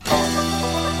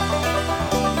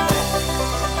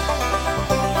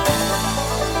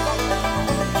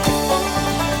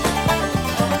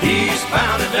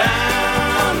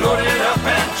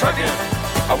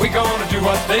again. We gonna do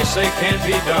what they say can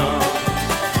be done.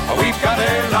 We've got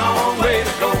a long way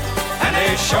to go and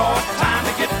a short time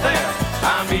to get there.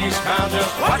 I'm eastbound,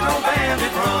 just watch no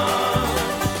bandit run.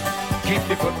 Keep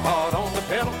your foot hard on the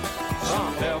pedal,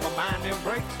 son, never mind them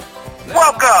brakes.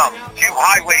 Welcome to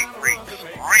HiWay Freeks,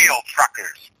 real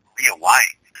truckers, real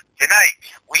life. Tonight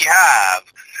we have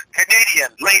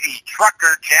Canadian lady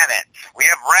trucker Janet. We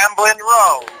have Ramblin'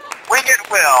 Rose, Wing It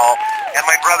Will, and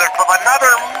my brother from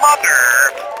another mother,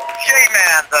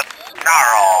 J-Man the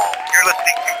Snarl. You're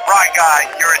listening to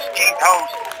BriGuy, your esteemed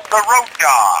host, the Road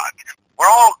Dog. We're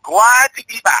all glad to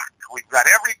be back. We've got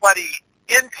everybody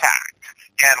intact,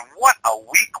 and what a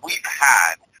week we've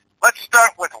had. Let's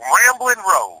start with Ramblin'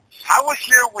 Rose. How was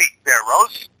your week there,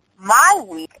 Rose? My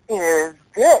week is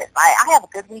good. I have a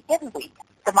good week every week.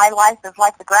 So my life is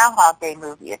like the Groundhog Day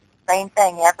movie. It's the same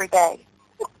thing every day.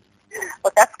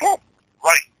 But that's good.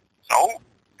 Right. So,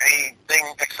 anything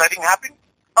exciting happen?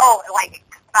 Oh, like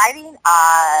exciting?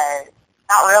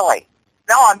 Not really.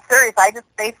 No, I'm serious. I just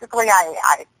basically,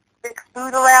 I fix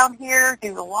food around here,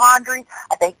 do the laundry,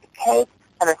 I bake the cake,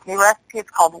 and this new recipe is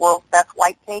called the World's Best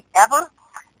White Cake Ever.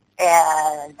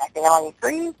 And my family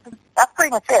agrees. That's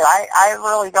pretty much it. I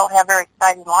really don't have a very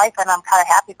exciting life, and I'm kind of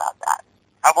happy about that.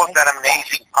 How about that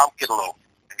amazing pumpkin loaf?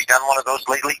 Have you done one of those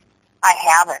lately? I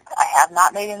haven't. I have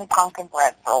not made any pumpkin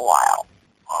bread for a while.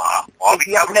 Well,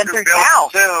 you haven't been through town.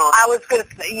 Soon. I was going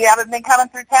to say, you haven't been coming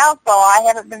through town, so I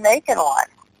haven't been making one.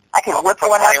 I can whip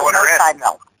one up in no time,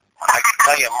 though. I can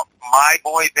tell you, my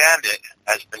boy Bandit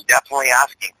has been definitely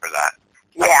asking for that.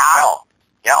 Yeah?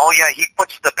 Yeah, oh yeah, he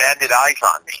puts the Bandit eyes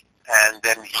on me, and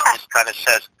then he just kind of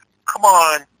says, "Come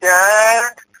on,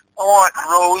 Dad, I want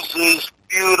Rose's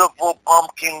beautiful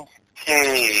pumpkin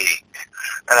cake."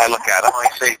 And I look at him and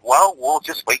I say, "Well, we'll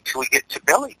just wait till we get to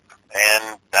Billy."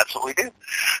 And that's what we do.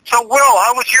 So, Will,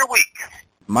 how was your week?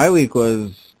 My week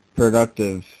was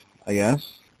productive, I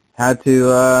guess. Had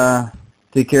to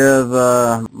take care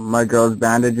of my girl's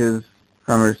bandages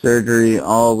from her surgery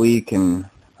all week, and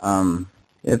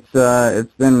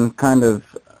it's been kind of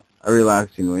a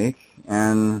relaxing week,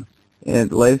 and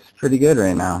life's pretty good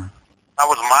right now. That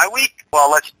was my week.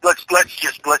 Well, let's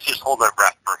just hold our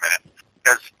breath for a minute,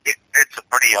 because it's a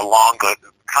pretty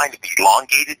kind of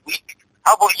elongated week.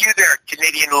 How about you there,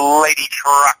 Canadian lady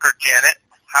trucker Janet?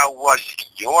 How was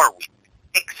your week?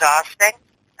 Exhausting.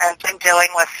 I've been dealing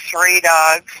with 3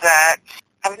 dogs that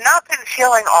have not been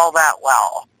feeling all that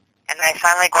well. And I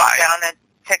finally got down and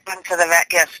took them to the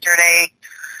vet yesterday,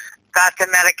 got the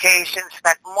medication,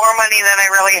 spent more money than I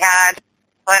really had,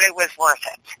 but it was worth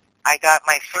it. I got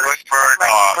my first full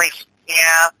night's sleep.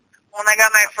 Yeah. When I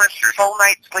got my first full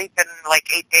night's sleep in like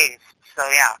 8 days. So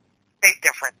yeah, big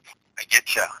difference. I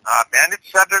get you.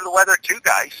 Bandit's under the weather too,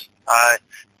 guys.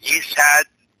 He's had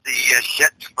the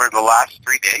shits for the last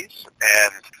 3 days,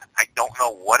 and I don't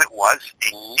know what it was.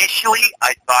 Initially,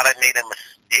 I thought I made a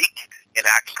mistake in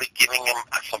actually giving him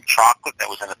some chocolate that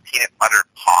was in a peanut butter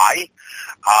pie,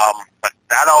 but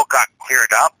that all got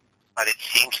cleared up, but it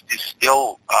seems to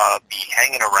still be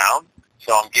hanging around.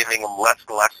 So I'm giving him less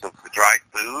and less of the dried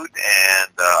food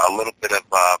and a little bit of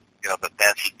the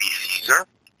fancy beef Caesar,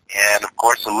 and of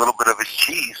course a little bit of his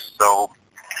cheese. So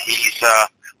he's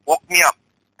woke me up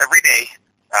every day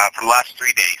for the last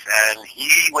 3 days, and he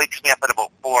wakes me up at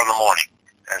about 4 in the morning.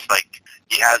 And it's like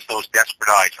he has those desperate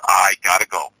eyes. I gotta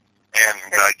go and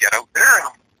get out there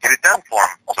and get it done for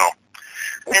him. So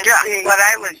this is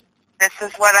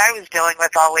what I was dealing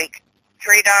with all week.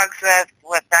 3 dogs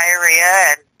with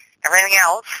diarrhea and everything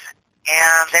else,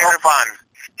 and they were fun.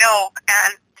 No,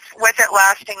 and with it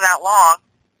lasting that long,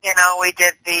 we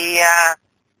did the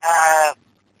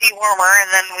dewormer, and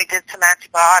then we did some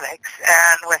antibiotics,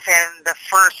 and within the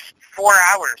first 4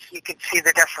 hours, you could see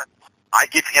the difference. I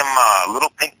give him a little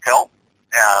pink pill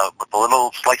with a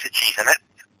little slice of cheese in it,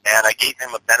 and I gave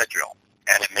him a Benadryl,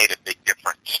 and it made a big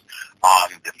difference on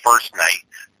the first night.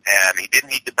 And he didn't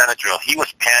need the Benadryl. He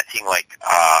was panting like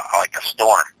a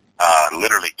storm,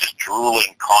 literally just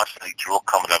drooling, constantly drool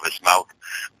coming out of his mouth.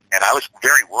 And I was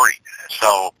very worried.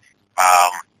 So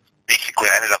basically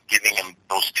I ended up giving him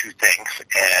those 2 things,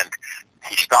 and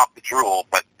he stopped the drool,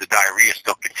 but the diarrhea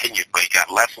still continued, but he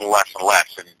got less and less and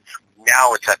less. And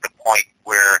now it's at the point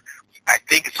where I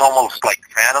think it's almost like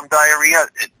phantom diarrhea.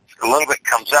 A little bit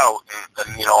comes out,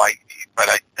 and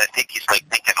I think he's like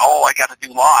thinking, oh, I got to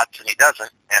do lots, and he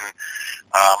doesn't. And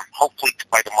hopefully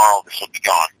by tomorrow this will be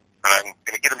gone. But I'm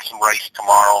going to get him some rice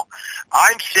tomorrow.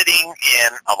 I'm sitting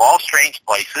in, of all strange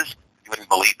places, you wouldn't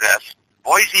believe this,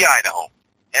 Boise, Idaho,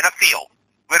 in a field,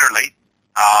 literally,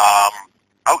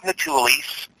 out in the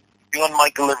Tuoles, doing my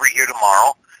delivery here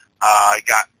tomorrow. I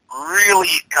got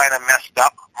really kind of messed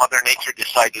up. Mother Nature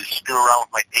decided to screw around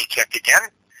with my paycheck again,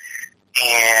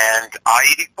 and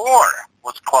I-84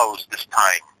 was closed this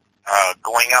time,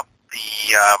 going up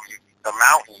the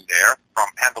mountain there from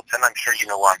Pendleton. I'm sure you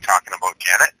know what I'm talking about,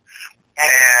 Janet.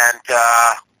 And,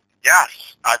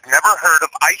 yes, I've never heard of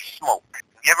ice smoke.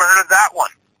 Have you ever heard of that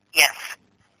one? Yes.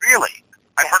 Really?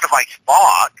 I've heard of ice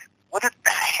fog. What the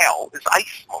hell is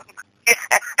ice smoke?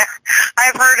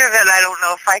 I've heard of it. I don't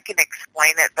know if I can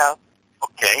explain it, though.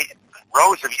 Okay.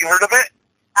 Rose, have you heard of it?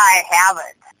 I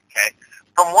haven't. Okay.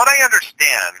 From what I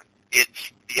understand,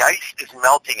 the ice is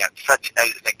melting at such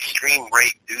an extreme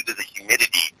rate due to the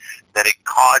humidity that it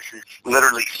causes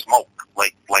literally smoke,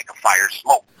 like a fire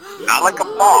smoke. Not like a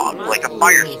fog, like a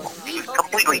fire smoke. It's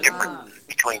completely different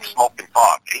between smoke and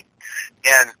fog. Okay?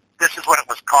 And this is what it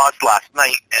was caused last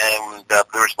night, and there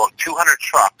was about 200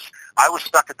 trucks. I was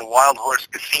stuck at the Wild Horse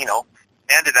Casino,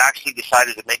 and it actually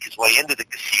decided to make its way into the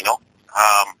casino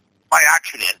by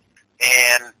accident,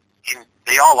 and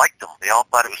they all liked them. They all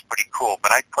thought it was pretty cool.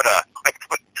 But I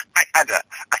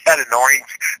had an orange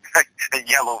and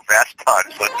yellow vest on,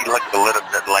 so he looked a little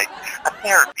bit like a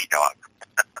therapy dog.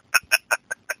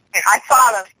 I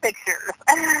saw those pictures.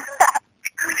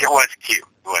 It was cute.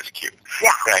 It was cute. Yeah.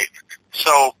 Right.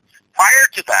 So prior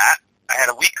to that, I had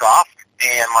a week off,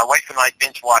 and my wife and I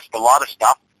binge-watched a lot of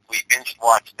stuff. We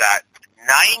binge-watched that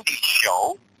 90s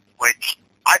show, which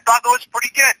I thought was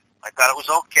pretty good. I thought it was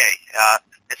okay.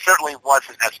 It certainly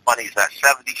wasn't as funny as that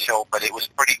 70s show, but it was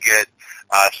pretty good,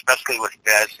 especially with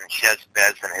Bez and Chez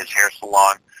Bez and his hair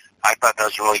salon. I thought that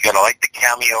was really good. I liked the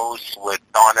cameos with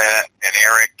Donna and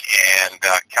Eric and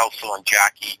Kelso and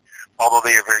Jackie, although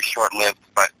they are very short-lived.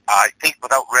 But I think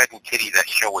without Red and Kitty, that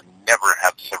show would never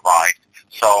have survived.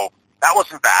 So that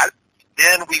wasn't bad.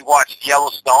 Then we watched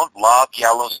Yellowstone. Love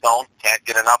Yellowstone. Can't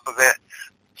get enough of it.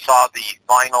 Saw the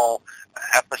final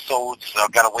episodes.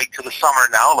 I've got to wait till the summer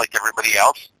now, like everybody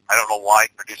else. I don't know why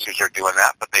producers are doing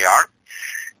that, but they are.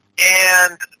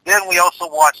 And then we also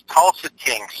watched Tulsa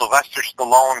King, Sylvester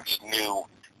Stallone's new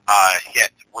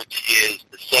hit, which is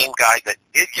the same guy that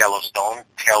did Yellowstone,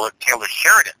 Taylor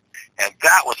Sheridan. And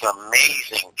that was an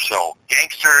amazing show.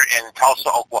 Gangster in Tulsa,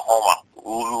 Oklahoma.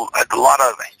 A lot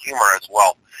of humor as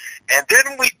well. And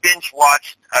then we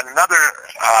binge-watched another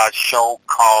show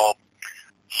called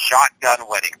Shotgun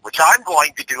Wedding, which I'm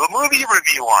going to do a movie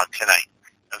review on tonight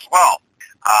as well.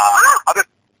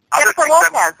 Jennifer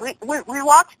Lopez. We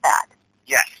watched that.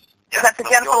 Yes. Is that the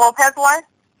Jennifer Lopez one?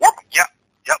 Yep. Yep.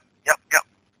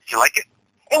 Did you like it?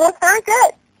 It was very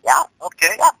good. Yeah.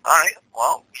 Okay. Yeah. All right.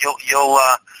 Well,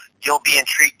 you'll be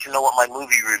intrigued to know what my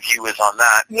movie review is on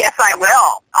that. Yes, I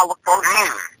will. I'll look forward to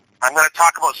it. I'm going to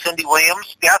talk about Cindy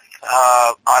Williams' death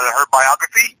out of her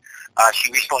biography.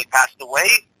 She recently passed away.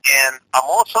 And I'm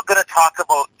also going to talk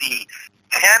about the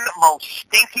 10 most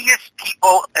stinkiest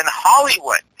people in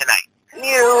Hollywood tonight.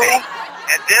 You.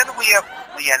 And then we have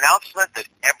the announcement that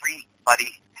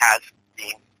everybody has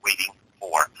been waiting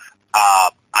for.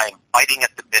 I'm biting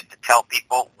at the bit to tell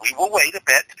people we will wait a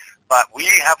bit, but we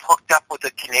have hooked up with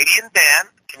a Canadian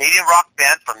rock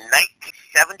band from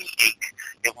 1978.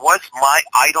 It was my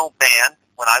idol band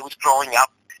when I was growing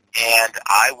up, and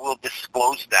I will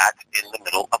disclose that in the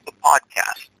middle of the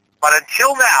podcast. But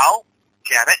until now,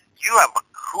 Janet, you have a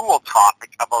cool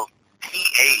topic about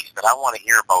TAs that I want to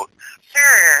hear about.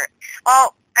 Sure.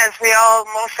 Well, as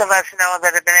most of us know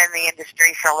that have been in the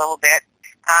industry for a little bit,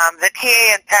 the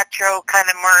TA and Petro kind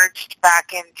of merged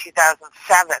back in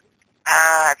 2007.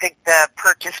 I think the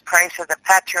purchase price of the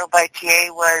Petro by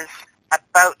TA was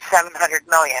about $700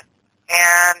 million.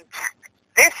 And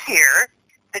this year,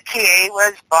 the TA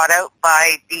was bought out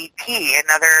by BP,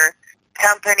 another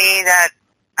company that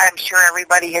I'm sure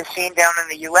everybody has seen down in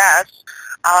the U.S.,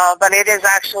 but it is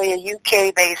actually a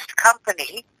UK-based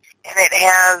company, and it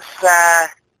has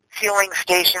fueling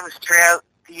stations throughout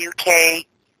the UK,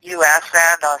 U.S.,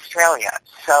 and Australia.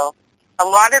 So a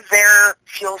lot of their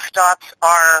fuel stops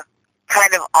are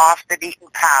kind of off the beaten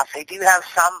path. They do have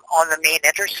some on the main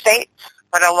interstate,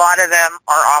 but a lot of them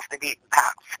are off the beaten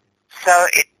path. So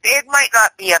it might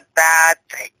not be a bad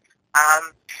thing.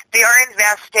 They are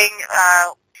investing,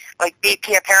 like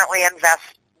BP apparently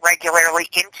invests regularly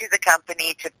into the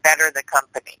company to better the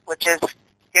company, which is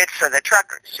good for the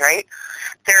truckers, right?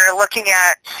 They're looking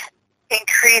at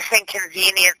increasing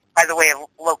convenience by the way of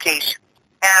location.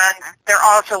 And they're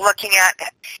also looking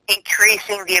at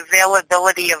increasing the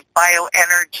availability of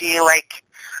bioenergy like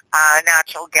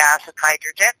natural gas and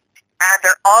hydrogen. And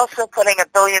they're also putting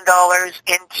 $1 billion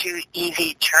into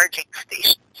EV charging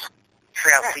stations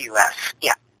throughout the U.S.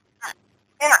 Yeah.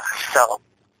 Yeah, so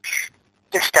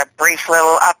just a brief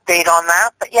little update on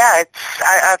that. But yeah,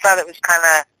 I thought it was kind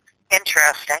of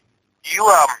interesting. You,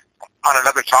 on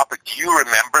another topic, do you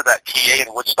remember that TA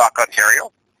in Woodstock,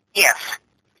 Ontario? Yes.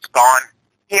 It's gone.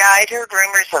 Yeah, I'd heard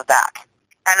rumors of that.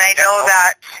 And I know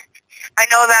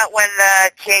that when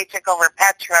the TA took over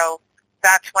Petro,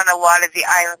 that's when a lot of the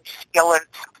iron skillet,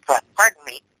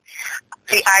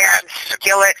 the iron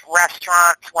skillet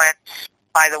restaurants went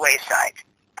by the wayside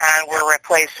and were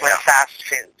replaced with fast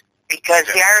food. Because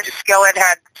the Iron Skillet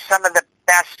had some of the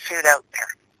best food out there.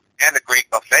 And a great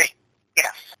buffet.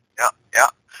 Yes. Yeah.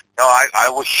 No, I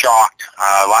was shocked.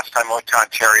 Last time I went to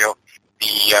Ontario,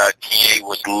 the TA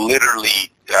was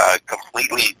literally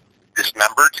completely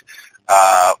dismembered.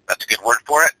 That's a good word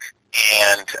for it.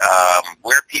 And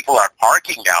where people are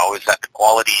parking now is at the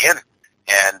Quality Inn.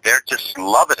 And they're just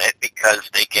loving it because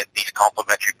they get these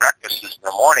complimentary breakfasts in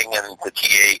the morning, and the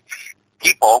TA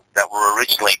people that were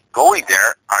originally going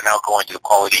there are now going to the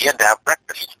Quality Inn to have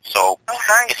breakfast. So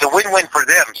it's a win-win for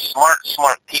them.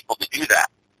 Smart people to do that.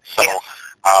 So,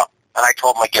 and I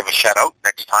told them I'd give a shout-out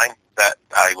next time that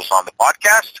I was on the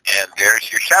podcast, and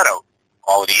there's your shout-out.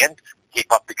 Quality Inn,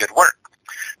 keep up the good work.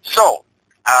 So,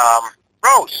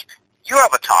 Rose, you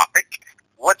have a topic.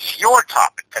 What's your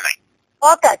topic tonight?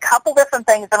 Well, I've got a couple different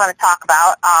things I'm going to talk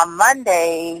about.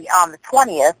 Monday, on the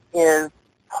 20th, is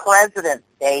President's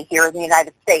Day here in the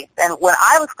United States. And when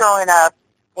I was growing up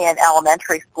in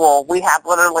elementary school, we have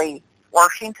literally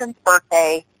Washington's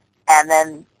birthday, and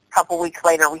then a couple weeks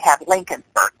later we have Lincoln's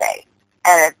birthday.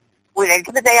 And we didn't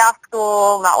get the day off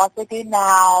school, not like they do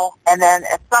now. And then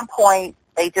at some point,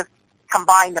 they just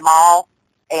combined them all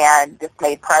and just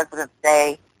made President's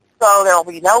Day. So there will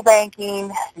be no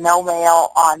banking, no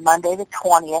mail on Monday the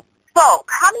 20th. So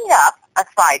coming up,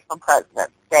 aside from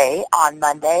President's Day on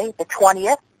Monday the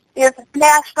 20th, is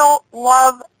National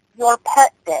Love Your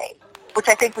Pet Day, which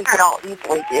I think we can all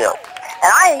easily do.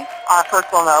 And I, on a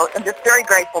personal note, am just very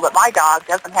grateful that my dog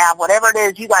doesn't have whatever it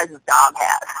is you guys' dog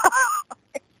has.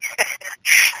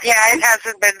 Yeah, it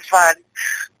hasn't been fun.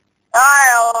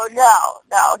 Oh,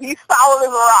 no. He's solid as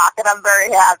a rock, and I'm very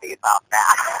happy about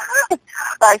that.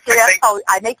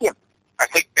 I make him. I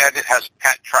think Bandit has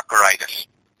pet truckeritis.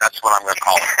 That's what I'm going to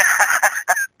call it.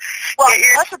 Well,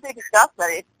 that's a big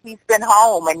adjustment. He's been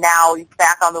home, and now he's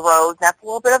back on the road. That's a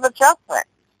little bit of adjustment.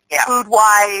 Yeah.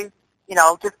 Food-wise,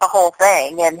 just the whole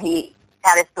thing. And he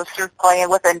had his sisters playing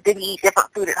with him. Did he eat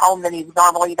different food at home than he would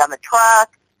normally eat on the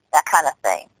truck? That kind of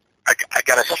thing. I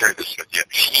got to share this with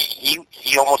you.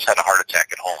 He almost had a heart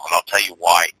attack at home, and I'll tell you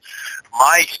why.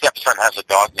 My stepson has a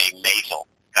dog named Maisel,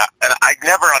 and I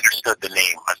never understood the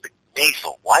name. I was like,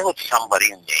 Maisel, why would somebody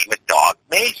name a dog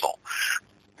Maisel?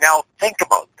 Now, think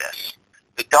about this.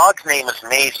 The dog's name is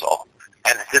Maisel,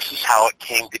 and this is how it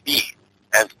came to be.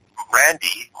 And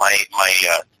Randy, my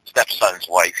stepson's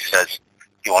wife, says,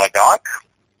 "You want a dog?"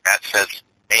 Matt says,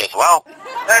 "May as well."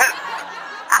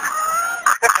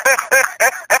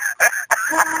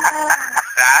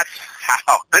 That's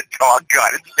how the dog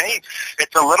got its name.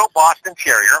 It's a little Boston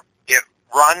Terrier. It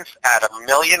runs at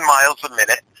 1,000,000 miles a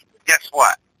minute. Guess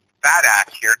what? Fat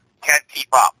ass here can't keep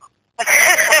up.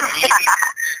 He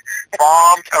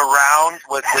bombed around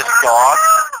with this dog.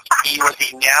 He was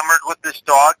enamored with this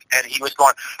dog, and he was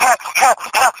going,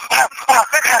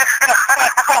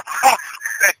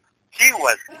 he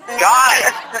was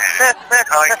dying,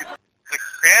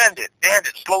 man.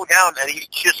 Bandit, slow down, and he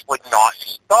just would not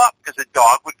stop because the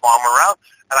dog would bomb around,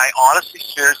 and I honestly,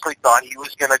 seriously thought he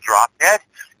was going to drop dead.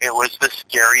 It was the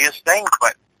scariest thing,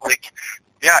 but,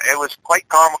 it was quite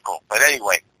comical. But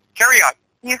anyway, carry on.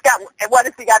 What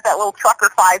if he got that little trucker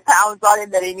 5 pounds on him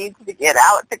that he needs to get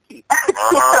out to keep?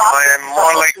 And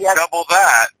more like double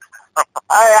that.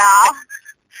 Yeah.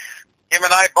 Him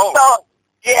and I both. So,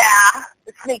 yeah,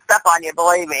 it sneaks up on you,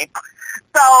 believe me.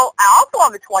 So, also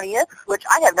on the 20th, which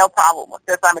I have no problem with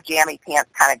this, I'm a jammy pants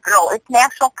kind of girl, it's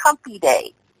National Comfy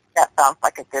Day. That sounds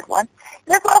like a good one.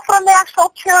 There's also National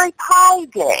Cherry Pie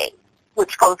Day,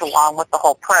 which goes along with the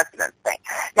whole president's thing.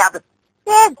 Now, the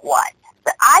big one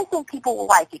that I think people will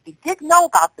like, if you didn't know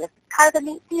about this, it's kind of a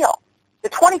neat deal. The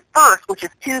 21st, which is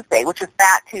Tuesday, which is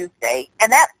Fat Tuesday,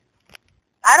 and that,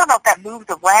 I don't know if that moves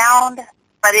around,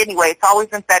 but anyway, it's always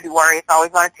in February. It's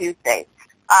always on a Tuesday.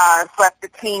 So that's the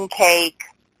teen cake,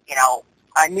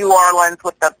 New Orleans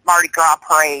with the Mardi Gras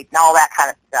parade and all that kind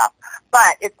of stuff.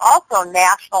 But it's also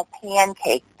National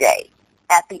Pancake Day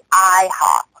at the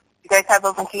IHOP. You guys have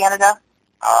those in Canada?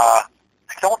 I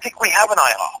don't think we have an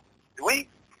IHOP. Do we?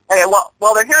 Okay,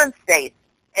 well, they're here in States,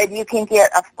 and you can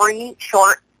get a free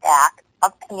short stack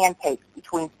of pancakes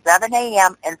between 7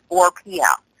 a.m. and 4 p.m.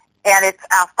 And it's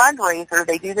a fundraiser.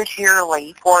 They do this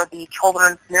yearly for the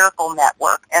Children's Miracle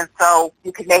Network. And so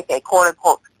you can make a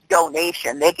quote-unquote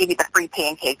donation. They give you the free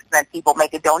pancakes, and then people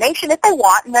make a donation if they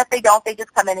want, and if they don't, they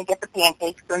just come in and get the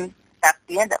pancakes, and that's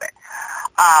the end of it.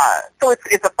 So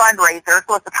it's a fundraiser,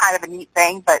 so it's a kind of a neat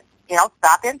thing, but,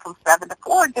 stop in from 7 to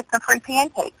 4 and get some free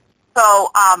pancakes. So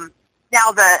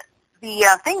now the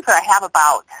things that I have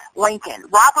about Lincoln,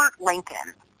 Robert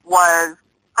Lincoln was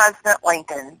President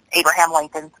Lincoln, Abraham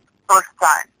Lincoln's first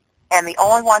son, and the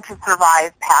only one to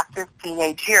survive past his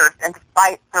teenage years. And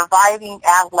despite surviving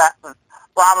adolescence,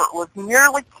 Robert was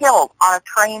nearly killed on a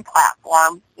train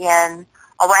platform in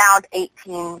around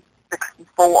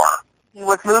 1864. He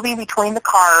was moving between the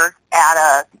cars at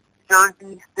a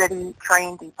Jersey City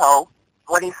train depot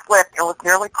when he slipped and was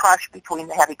nearly crushed between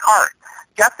the heavy cars.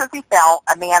 Just as he fell,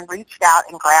 a man reached out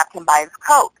and grabbed him by his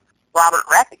coat. Robert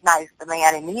recognized the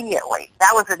man immediately.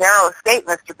 That was a narrow escape,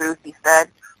 Mr. Booth, he said,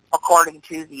 according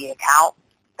to the account.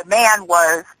 The man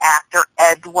was actor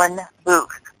Edwin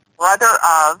Booth, brother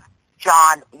of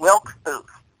John Wilkes Booth.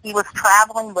 He was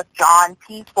traveling with John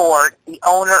P. Ford, the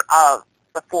owner of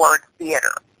the Ford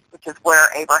Theater, which is where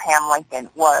Abraham Lincoln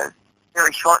was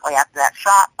very shortly after that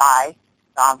shot by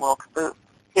John Wilkes Booth.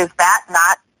 Is that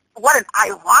not, what an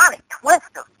ironic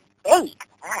twist of fate.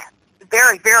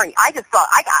 Very, very, I just thought,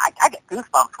 I get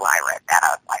goosebumps when I read that. I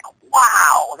was like,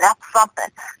 wow, that's something.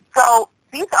 So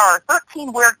these are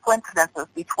 13 weird coincidences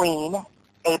between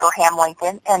Abraham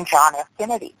Lincoln and John F.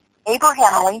 Kennedy.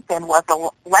 Abraham Lincoln was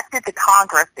elected to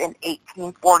Congress in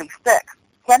 1846.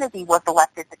 Kennedy was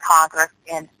elected to Congress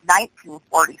in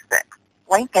 1946.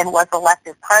 Lincoln was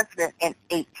elected president in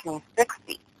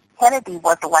 1860. Kennedy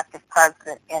was elected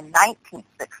president in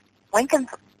 1960. Lincoln's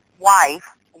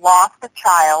wife lost a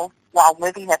child while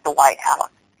living at the White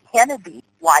House. Kennedy's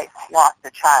wife lost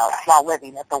a child while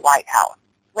living at the White House.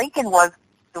 Lincoln was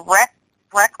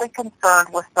directly concerned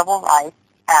with civil rights,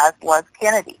 as was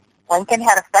Kennedy. Lincoln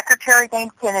had a secretary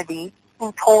named Kennedy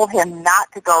who told him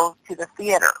not to go to the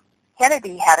theater.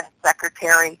 Kennedy had a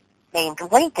secretary named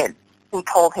Lincoln who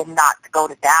told him not to go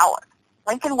to Dallas.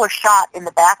 Lincoln was shot in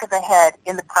the back of the head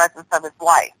in the presence of his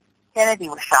wife. Kennedy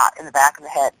was shot in the back of the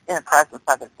head in the presence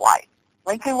of his wife.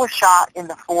 Lincoln was shot in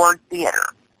the Ford Theater.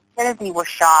 Kennedy was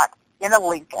shot in a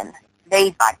Lincoln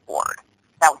made by Ford.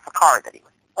 That was the car that he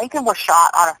was. Lincoln was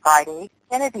shot on a Friday.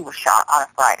 Kennedy was shot on a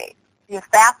Friday. The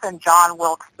assassin, John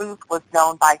Wilkes Booth, was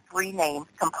known by 3 names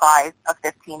comprised of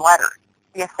 15 letters.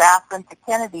 The assassin to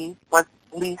Kennedy was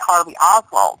Lee Harvey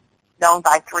Oswald, known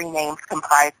by 3 names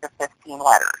comprised of 15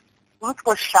 letters. Booth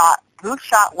shot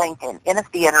Lincoln in a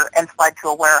theater and fled to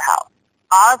a warehouse.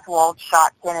 Oswald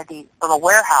shot Kennedy from a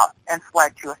warehouse and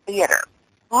fled to a theater.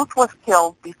 Booth was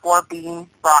killed before being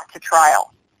brought to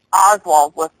trial.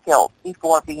 Oswald was killed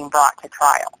before being brought to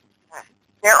trial.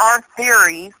 There are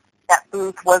theories that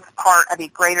Booth was part of a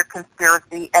greater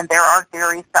conspiracy, and there are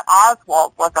theories that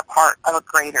Oswald was a part of a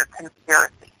greater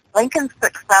conspiracy. Lincoln's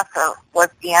successor was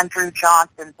Andrew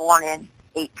Johnson, born in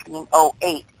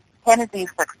 1808. Kennedy's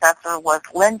successor was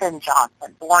Lyndon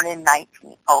Johnson, born in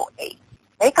 1908.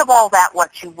 Make of all that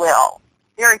what you will.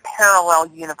 Very parallel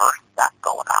universe stuff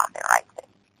going on there, I think.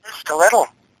 Just a little.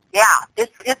 Yeah,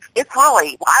 it's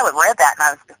really, I would read that and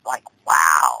I was just like,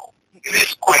 wow. It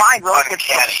is quite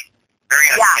uncanny. Very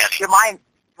uncanny. Yeah, your mind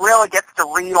really gets to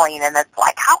reeling, and it's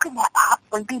like, how can that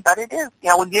possibly be? But it is.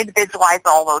 When you individualize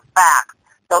all those facts,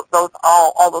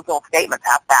 all those little statements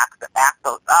have facts that back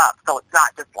those up. So it's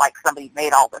not just like somebody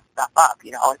made all this stuff up.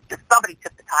 It's just somebody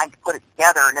took the time to put it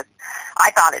together, and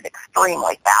I found it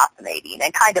extremely fascinating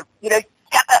and kind of, are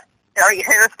your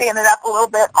hair standing up a little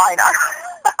bit? Mine are.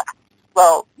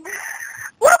 So,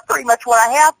 well, that's pretty much what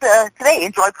I have today.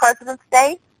 Enjoy President's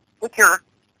Day with your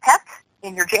pets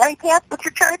in your jammy pants with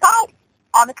your cherry pie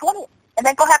on the 20th, and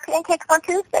then go have pancakes on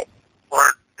Tuesday.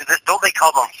 Or don't they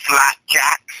call them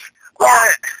flapjacks?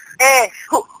 Yeah. Hey,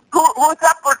 who's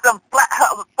up for some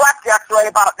flapjacks right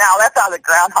about now? That's out of the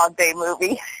Groundhog Day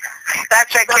movie.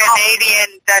 That's a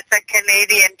Canadian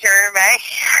term, eh?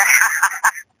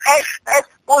 Hey,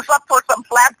 who's up for some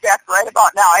flapjacks right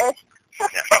about now, eh?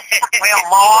 Well,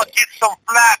 Ma, get some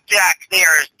flapjacks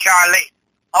there, Charlie.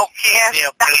 Okay,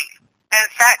 yes. And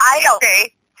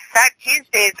Fat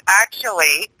Tuesdays,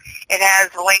 actually, it has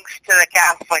links to the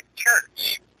Catholic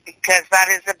Church, because that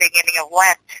is the beginning of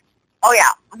Lent. Oh,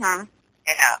 yeah. Mm-hmm.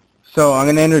 Yeah. So I'm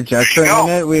going to interject for a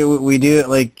minute. We do,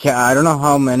 I don't know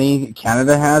how many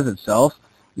Canada has itself,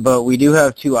 but we do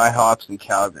have 2 IHOPs in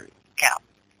Calgary. Yeah.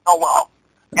 Oh, well.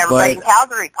 Everybody in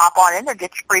Calgary, pop on in there,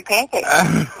 get your free pancakes.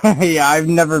 Yeah, I've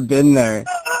never been there.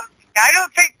 I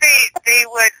don't think they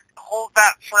would hold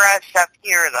that for us up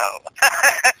here, though.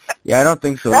 Yeah, I don't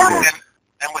think so either.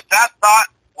 And with that thought,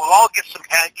 we'll all get some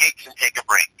pancakes and take a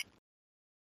break.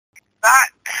 That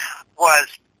was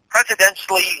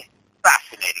presidentially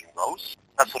fascinating, Rose.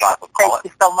 That's what I would call Thank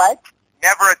you so much.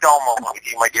 Never a dull moment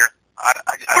with you, my dear. I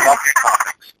love your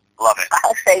topics. Love it.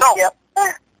 Thank you.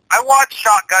 I watched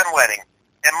Shotgun Wedding,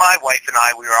 and my wife and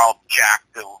I, we were all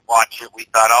jacked to watch it. We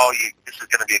thought, this is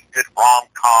going to be a good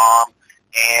rom-com.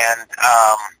 And,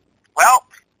 well,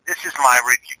 this is my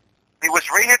review. It was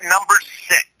rated number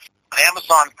 6 on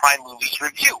Amazon Prime Movies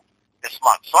review this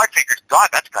month. So I figured, God,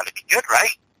 that's got to be good,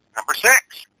 right? Number 6.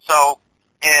 So,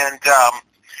 and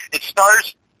it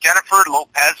stars Jennifer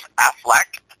Lopez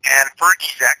Affleck and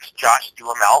Fergie's ex, Josh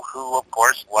Duhamel, who, of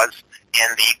course, was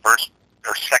in the first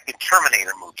or second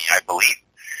Terminator movie, I believe.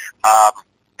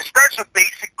 It starts with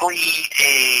basically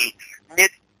a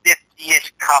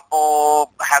mid-50s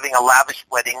couple having a lavish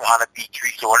wedding on a beach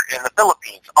resort in the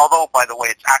Philippines, although, by the way,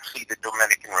 it's actually the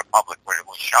Dominican Republic where it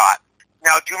was shot.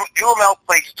 Now, Duhamel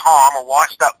plays Tom, a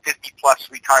washed-up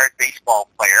 50-plus retired baseball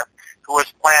player who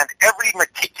has planned every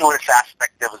meticulous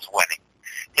aspect of his wedding.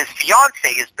 His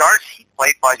fiancée is Darcy,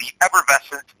 played by the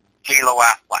effervescent J-Lo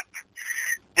Affleck.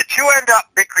 The two end up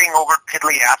bickering over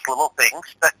piddly-ass little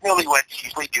things that newlyweds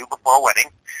usually do before a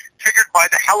wedding, triggered by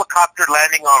the helicopter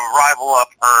landing on arrival of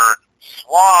her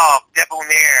suave,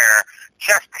 debonair,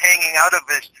 chest hanging out of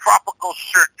his tropical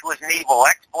shirt to his navel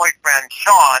ex-boyfriend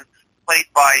Sean, played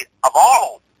by, of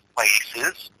all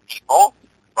places, people,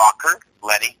 rocker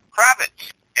Lenny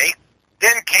Kravitz. Okay?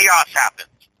 Then chaos happens,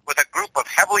 with a group of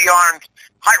heavily armed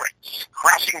pirates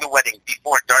crashing the wedding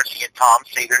before Darcy and Tom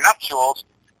say their nuptials.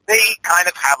 They kind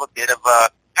of have a bit of a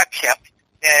tip,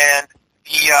 and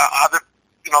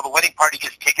the wedding party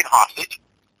gets taken hostage,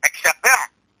 except them,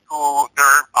 who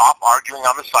they're off arguing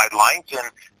on the sidelines, and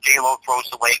J-Lo throws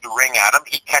the ring at him.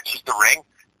 He catches the ring,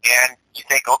 and you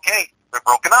think, okay, they're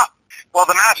broken up. Well,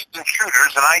 the masked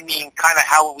intruders, and I mean kind of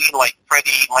Halloween, like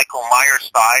Freddy, Michael Myers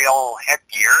style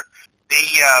headgear,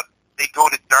 they go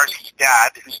to Darcy's dad,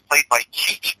 who's played by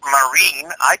Cheech Marine.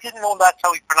 I didn't know that's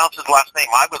how he pronounced his last name.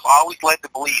 I was always led to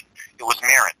believe it was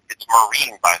Marin. It's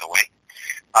Marine, by the way.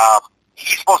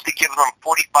 He's supposed to give them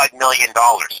 $45 million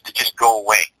to just go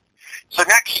away. So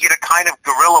next you get a kind of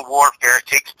guerrilla warfare. It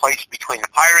takes place between the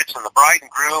pirates and the bride and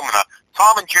groom, and a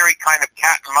Tom and Jerry kind of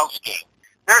cat and mouse game.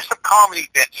 There's some comedy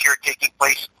bits here taking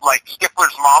place, like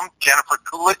Stifler's mom, Jennifer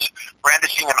Coolidge,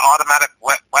 brandishing an automatic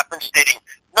weapon, stating,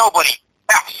 "Nobody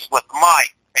F's with my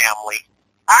family."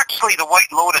 Actually, the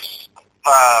White Lotus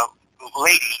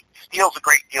lady steals a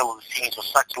great deal of the scenes with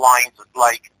such lines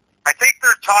like, "I think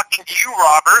they're talking to you,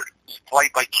 Robert,"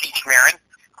 played by Cheech Marin,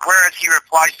 whereas he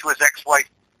replies to his ex-wife,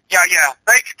 yeah,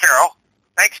 thanks, Carol.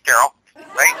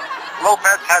 Right?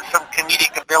 Lopez has some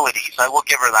comedic abilities, I will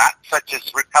give her that, such as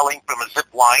rappelling from a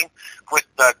zip line with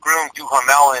groom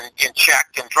Duhamel in check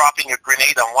and dropping a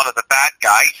grenade on one of the bad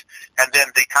guys, and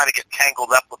then they kind of get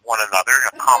tangled up with one another in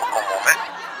a comical moment.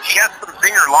 She has some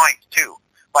zinger lines, too,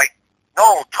 like,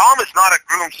 "No, Tom is not a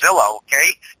groomzilla,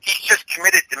 okay? He's just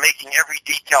committed to making every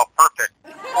detail perfect."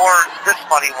 Or this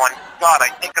funny one, "God, I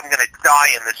think I'm going to die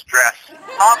in this dress."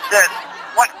 Tom says,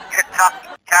 "What,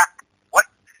 what?"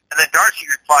 And then Darcy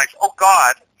replies, "Oh,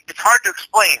 God, it's hard to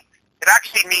explain. It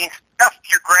actually means F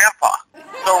your grandpa."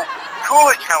 So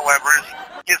Coolidge, however,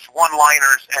 gives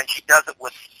one-liners, and she does it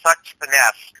with such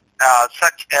finesse,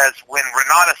 such as when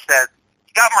Renata says,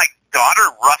 "You got my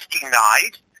daughter rusty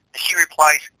knives?" And she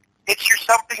replies, "It's your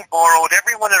something borrowed.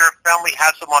 Everyone in her family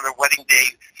has them on their wedding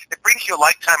day. It brings you a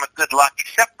lifetime of good luck,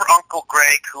 except for Uncle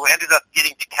Greg, who ended up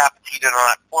getting decapitated on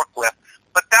that forklift.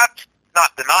 But that's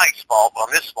not the knife's fault on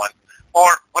this one."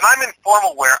 Or, "When I'm in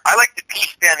formal wear, I like to pee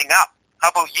standing up. How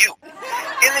about you?"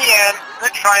 In the end,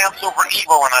 good triumphs over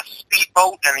evil on a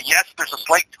speedboat, and yes, there's a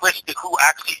slight twist to who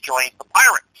actually joins the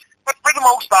pirates. But for the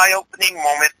most eye-opening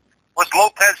moment was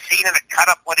Lopez seen in a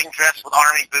cut-up wedding dress with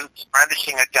army boots,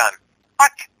 brandishing a gun.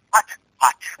 Hot.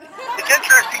 It's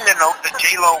interesting to note that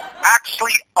J-Lo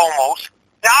actually almost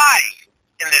died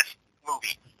in this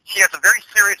movie. She has a very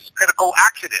serious critical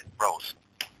accident, Rose.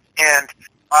 And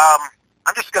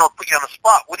I'm just going to put you on the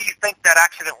spot. What do you think that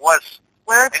accident was?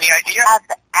 Where Any idea? had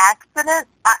the accident?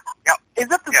 Yep.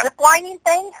 Is it the zip lining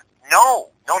thing? No.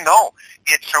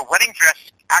 It's her wedding dress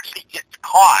actually gets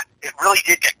caught. It really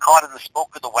did get caught in the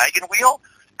spoke of the wagon wheel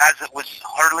as it was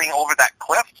hurtling over that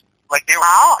cliff. Like they were,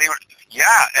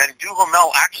 and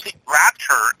Duhamel actually grabbed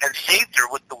her and saved her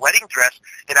with the wedding dress.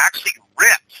 It actually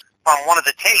ripped from one of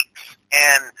the takes,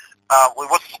 and we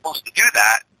wasn't supposed to do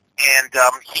that. And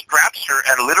he grabs her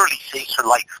and literally saves her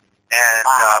life. And,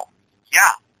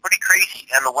 pretty crazy.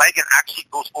 And the wagon actually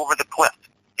goes over the cliff.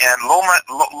 And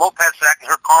Lopez,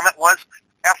 her comment was,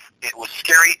 F, it was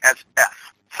scary as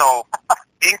F. So,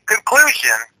 in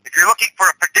conclusion, if you're looking for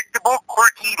a predictable,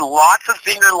 quirky, lots of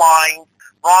zinger lines,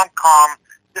 rom-com,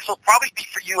 this will probably be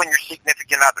for you and your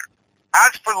significant other.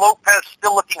 As for Lopez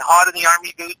still looking hot in the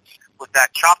army boots with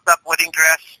that chopped-up wedding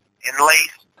dress in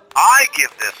lace, I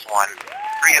give this one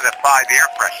 3 out of 5 air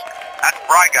fresheners. That's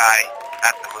BriGuy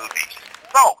at the movies.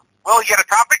 So, will you get a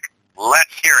topic?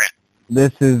 Let's hear it.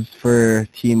 This is for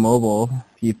T-Mobile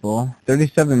people.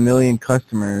 37 million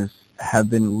customers have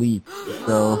been leaked,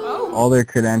 so all their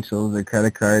credentials, their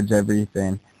credit cards,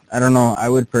 everything. I don't know. I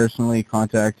would personally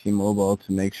contact T-Mobile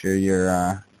to make sure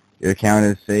your account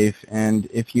is safe, and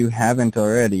if you haven't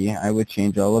already, I would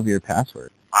change all of your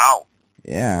passwords. Wow.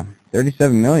 Yeah,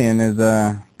 37 million is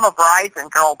I'm a Verizon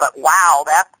girl, but wow,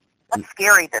 that's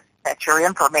scary that your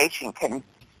information can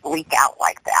leak out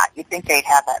like that. You'd think they'd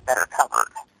have that better covered.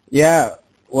 Yeah,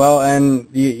 well, and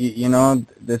you know,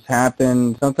 this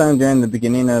happened sometime during the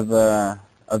beginning of the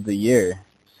year.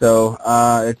 So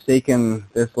it's taken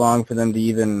this long for them to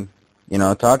even,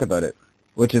 talk about it,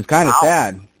 which is kind of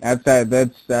sad. That's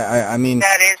I mean.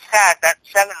 That is sad.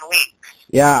 That's 7 weeks.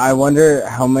 Yeah, I wonder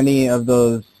how many of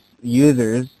those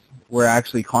users were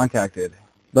actually contacted.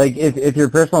 Like, if your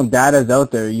personal data is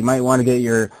out there, you might want to get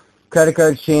your credit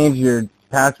cards changed, your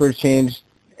passwords changed,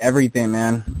 everything,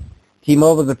 man.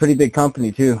 T-Mobile is a pretty big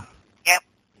company too. Yep.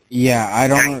 Yeah, I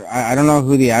don't know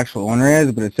who the actual owner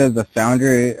is, but it says the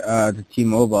founder to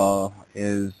T-Mobile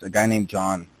is a guy named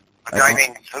John. A guy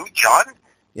named who? John?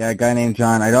 Yeah, a guy named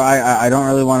John. I don't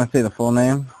really want to say the full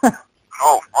name.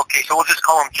 Oh, okay. So we'll just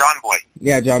call him John Boy.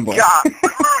 Yeah, John Boy. John.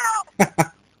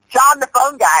 John, the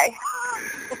phone guy.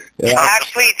 Yeah.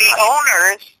 Actually, the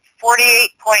owners,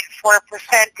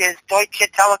 48.4% is Deutsche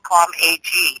Telekom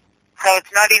AG. So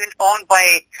it's not even owned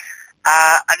by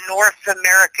a North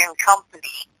American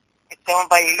company. It's owned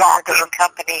by a European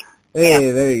company. Hey,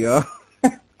 Yeah. there you go.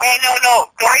 Hey, no,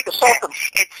 Deutsche.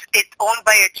 It's owned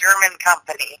by a German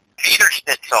company. Peter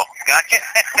Schnitzel. Gotcha.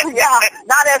 Yeah,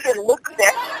 not as in looks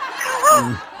it.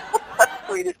 That's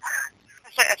sweet.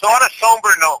 So on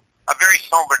a very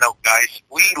somber note, guys,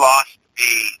 we lost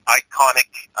a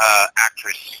iconic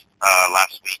actress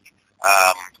last week.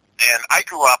 And I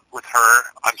grew up with her.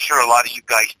 I'm sure a lot of you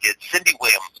guys did. Cindy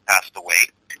Williams passed away.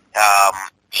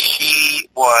 She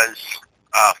was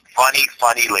a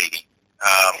funny lady.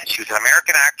 She was an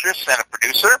American actress and a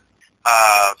producer.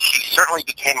 She certainly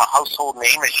became a household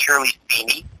name as Shirley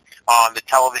Feeney on the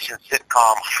television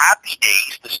sitcom Happy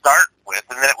Days to start with,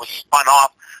 and then it was spun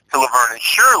off to Laverne and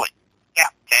Shirley. Yeah,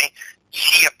 okay.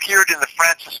 She appeared in the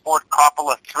Francis Ford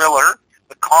Coppola thriller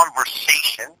The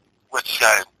Conversation, which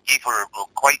gave her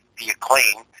quite the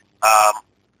acclaim.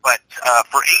 But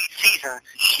for 8 seasons,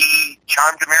 she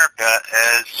charmed America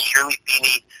as Shirley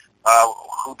Feeney,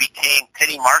 who became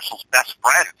Penny Marshall's best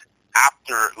friend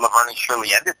after Laverne and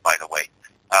Shirley ended, by the way.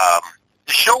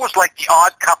 The show was like The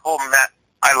Odd Couple met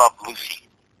I Love Lucy.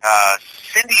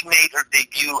 Cindy made her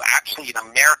debut actually in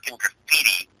American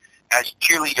Graffiti as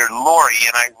cheerleader Lori,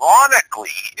 and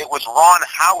ironically, it was Ron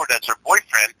Howard as her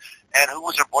boyfriend, and who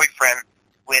was her boyfriend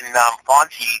when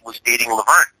Fonzie was dating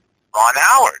Laverne? Ron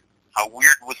Howard. How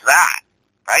weird was that,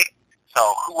 right?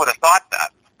 So who would have thought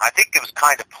that? I think it was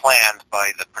kind of planned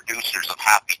by the producers of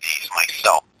Happy Days,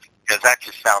 myself, because that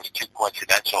just sounds too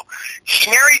coincidental.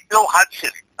 She married Bill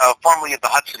Hudson, formerly of the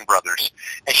Hudson Brothers,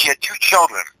 and she had 2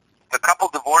 children. The couple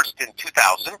divorced in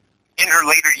 2000. In her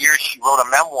later years, she wrote a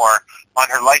memoir on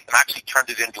her life and actually turned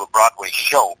it into a Broadway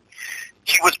show.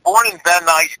 She was born in Van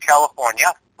Nuys,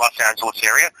 California, Los Angeles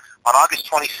area, on August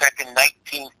 22nd,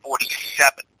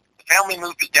 1947. The family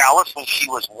moved to Dallas when she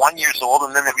was 1 year old,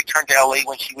 and then they returned to L.A.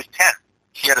 when she was 10.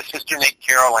 She had a sister named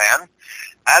Carol Ann.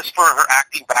 As for her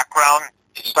acting background,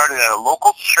 it started at a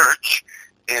local church,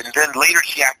 and then later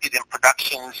she acted in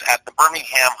productions at the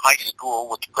Birmingham High School,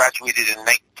 which graduated in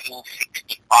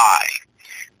 1965.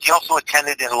 She also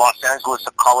attended in Los Angeles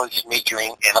a college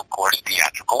majoring in, of course,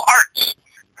 theatrical arts.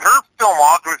 Her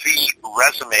filmography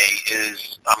resume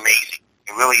is amazing.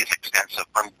 It really is extensive,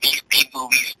 from B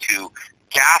movies to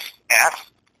Gas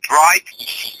F, Drive,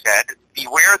 she said,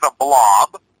 Beware the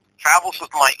Blob, Travels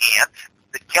with My Aunt,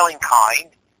 The Killing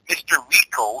Kind, Mr.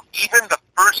 Rico, even the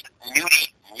first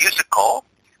nudie musical,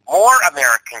 more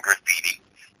American Graffiti,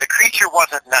 The Creature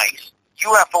Wasn't Nice,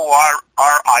 UFO-RIA,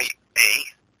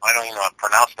 I don't even know how to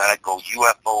pronounce that. I'd go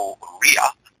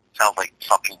UFO-RIA. Sounds like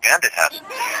something Bandit has.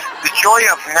 The Joy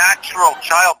of Natural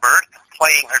Childbirth,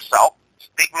 playing herself,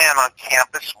 Big Man on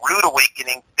Campus, Rude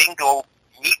Awakening, Bingo,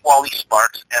 Meet Wally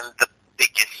Sparks, and The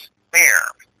Biggest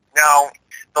Bear. Now,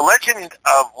 The Legend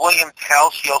of William Tell,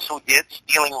 she also did,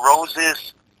 Stealing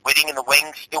Roses, waiting in the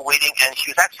wings, still waiting, and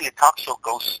she was actually a talk show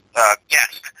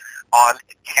guest on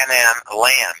Canaan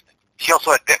Land. She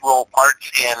also had bit role parts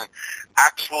in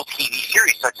actual TV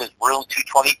series such as Room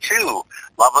 222,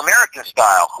 Love American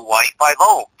Style, Hawaii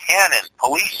Five-0, Cannon,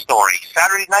 Police Story,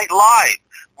 Saturday Night Live,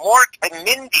 Mork and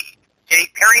Mindy,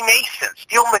 Perry Mason,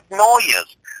 Steel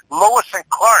Magnolias, Lois and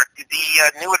Clark,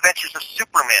 The New Adventures of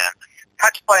Superman,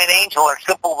 Touched by an Angel, and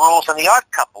Simple Rules, and The Odd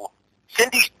Couple.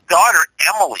 Cindy's daughter,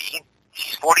 Emily,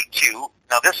 she's 42.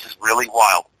 Now, this is really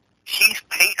wild. She's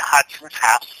Kate Hudson's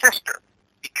half-sister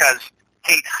because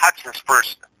Kate Hudson's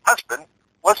first husband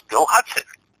was Bill Hudson,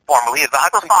 formerly of the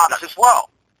Hudson Brothers as well.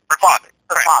 Her father.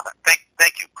 Her father. Thank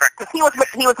you. Correct. Because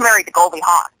he was married to Goldie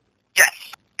Hawn. Yes.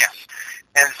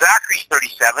 And Zachary's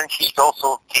 37. She's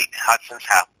also Kate Hudson's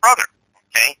half-brother.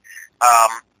 Okay?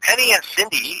 Penny and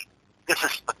Cindy, this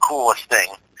is the coolest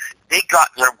thing. They got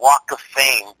their Walk of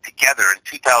Fame together in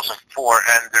 2004,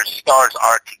 and their stars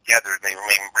are together. They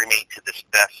remain to this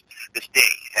day.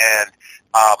 And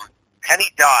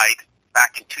Penny died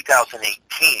back in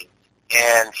 2018,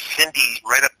 and Cindy,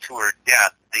 right up to her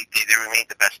death, they remained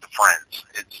the best of friends.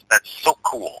 That's so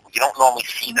cool. You don't normally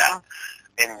see that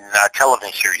in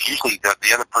television series. Usually,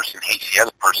 the other person hates the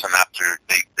other person after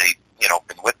they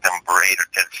been with them for 8 or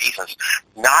 10 seasons.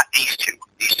 Not these two.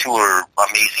 These two are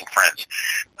amazing friends.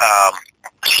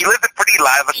 She lived a pretty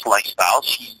lavish lifestyle.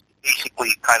 She basically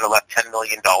kind of left $10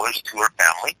 million to her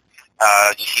family.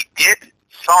 She did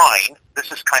sign,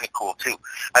 this is kind of cool too,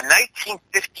 a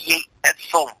 1958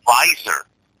 Edsel visor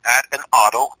at an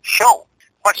auto show.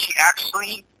 But she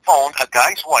actually phoned a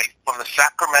guy's wife from the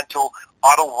Sacramento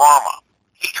Autorama.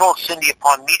 He told Cindy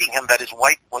upon meeting him that his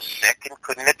wife was sick and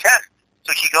couldn't attend.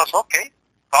 So she goes, okay,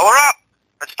 call her up.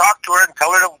 Let's talk to her and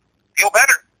tell her to feel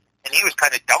better. And he was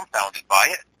kind of dumbfounded by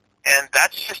it. And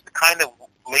that's just the kind of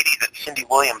lady that Cindy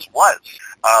Williams was.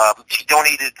 She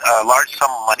donated a large sum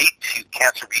of money to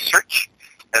cancer research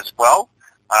as well.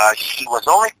 She was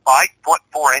only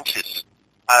 5'4"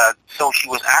 so she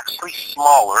was actually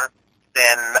smaller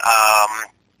than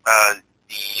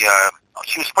she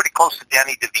was pretty close to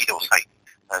Danny DeVito's height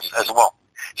as well.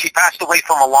 She passed away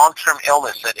from a long-term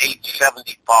illness at age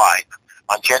 75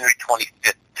 on January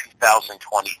 25th,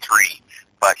 2023.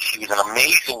 But she was an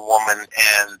amazing woman,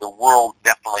 and the world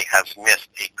definitely has missed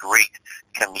a great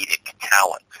comedic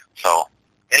talent. So,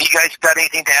 any of you guys got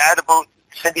anything to add about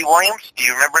Cindy Williams? Do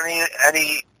you remember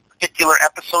any particular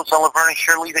episodes on Laverne and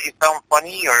Shirley that you found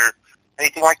funny or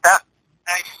anything like that?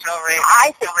 I still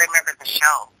remember the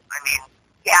show. I mean,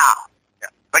 Yeah.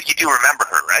 But you do remember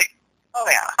her, right?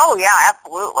 Oh, yeah,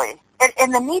 absolutely.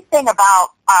 And the neat thing about,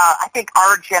 I think,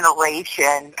 our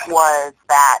generation was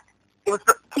that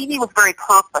TV was very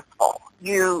purposeful.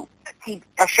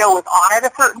 A show was on at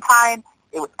a certain time.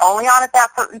 It was only on at that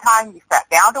certain time. You sat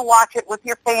down to watch it with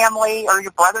your family or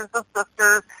your brothers and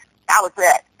sisters. That was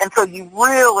it. And so you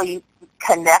really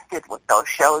connected with those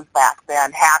shows back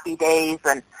then, Happy Days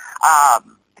and,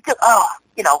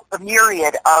 a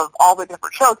myriad of all the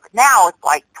different shows. But now it's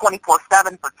like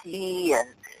 24/7 for TV, and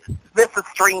this is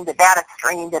streamed and that is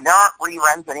streamed, and there aren't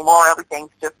reruns anymore. Everything's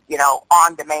just,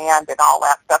 on demand and all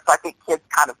that stuff. So I think kids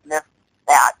kind of miss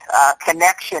that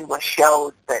connection with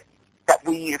shows that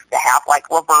we used to have, like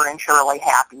Laverne and Shirley,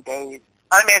 Happy Days.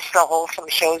 I miss the wholesome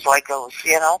shows like those,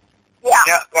 Yeah.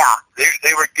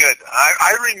 They were good.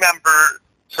 I remember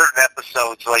certain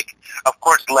episodes, like, of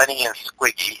course, Lenny and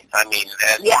Squiggy. I mean,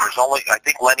 and there's I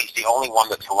think Lenny's the only one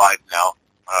that's alive now.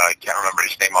 I can't remember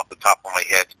his name off the top of my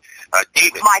head.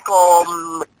 David.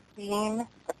 Michael McKean.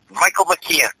 Michael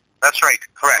McKean. That's right.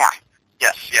 Correct.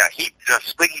 Yeah.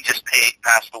 Squiggy just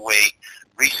passed away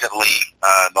recently,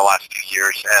 the last few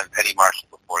years, and Penny Marshall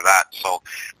before that. So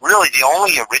really the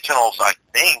only originals, I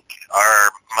think,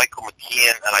 are Michael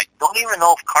McKean, and I don't even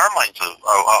know if Carmine's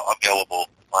available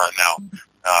now.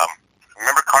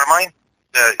 Remember Carmine?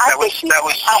 That was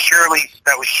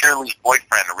Shirley's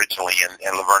boyfriend originally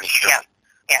in Laverne and Shirley.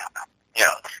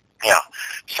 Yeah.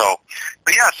 So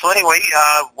anyway,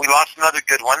 we lost another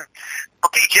good one.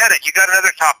 Okay, Janet, you got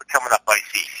another topic coming up, I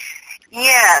see.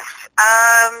 Yes.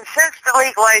 Since the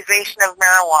legalization of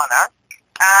marijuana,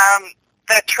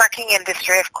 the trucking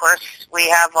industry, of course, we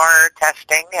have our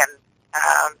testing,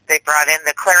 and they brought in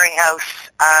the clearinghouse,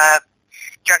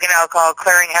 Drug and Alcohol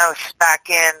Clearinghouse back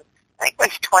in, I think it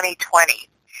was 2020.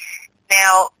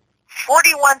 Now,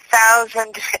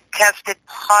 41,000 tested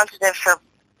positive for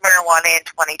marijuana in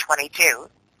 2022,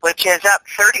 which is up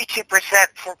 32%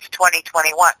 since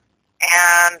 2021.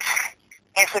 And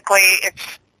basically,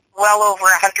 it's well over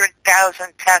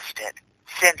 100,000 tested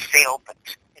since they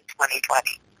opened in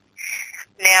 2020.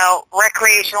 Now,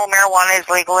 recreational marijuana is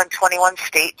legal in 21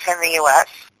 states in the U.S.,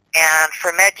 and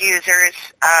for med users,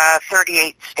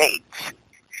 38 states.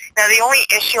 Now, the only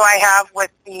issue I have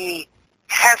with the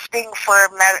testing for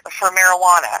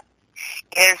marijuana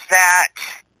is that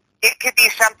it could be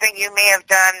something you may have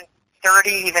done 30,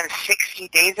 even 60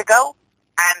 days ago,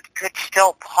 and could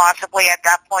still possibly at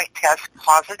that point test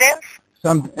positive.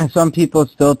 Some people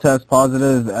still test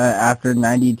positive after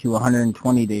 90 to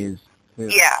 120 days. Too.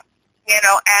 Yeah,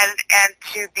 and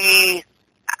to be,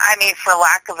 I mean, for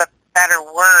lack of a better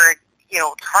word,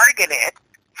 targeted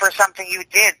for something you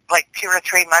did like 2 or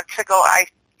 3 months ago. I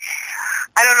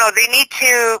don't know. They need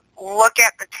to look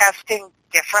at the testing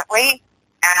differently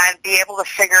and be able to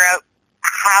figure out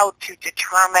how to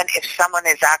determine if someone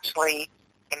is actually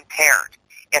impaired,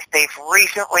 if they've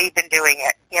recently been doing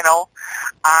it,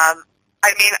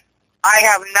 I mean, I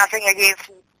have nothing against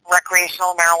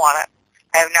recreational marijuana.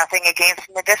 I have nothing against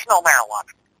medicinal marijuana.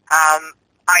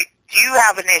 I do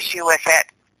have an issue with it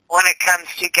when it comes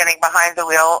to getting behind the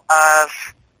wheel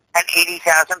of an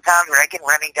 80,000-pound rig and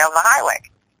running down the highway.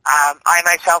 I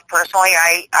myself personally,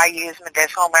 I use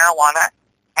medicinal marijuana,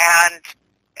 and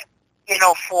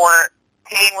for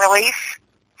pain relief,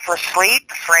 for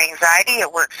sleep, for anxiety,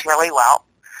 it works really well.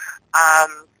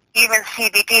 Even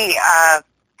CBD.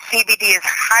 CBD is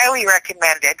highly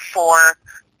recommended for,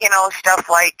 stuff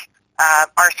like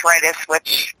arthritis,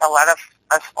 which a lot of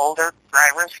us older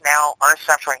drivers now are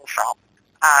suffering from.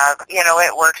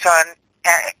 It works on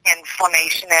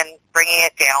inflammation and bringing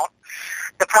it down.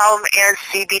 The problem is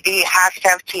CBD has to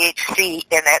have THC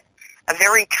in it, a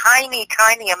very tiny,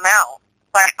 tiny amount.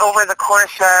 But over the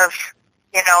course of,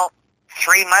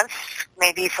 3 months,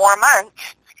 maybe 4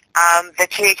 months, the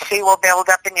THC will build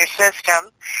up in your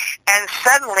system, and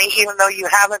suddenly, even though you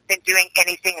haven't been doing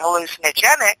anything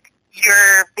hallucinogenic,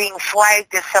 you're being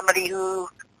flagged as somebody who,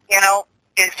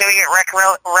 is doing it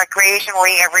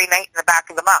recreationally every night in the back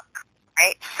of the month,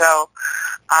 right? So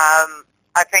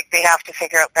I think they have to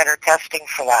figure out better testing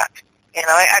for that.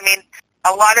 I mean,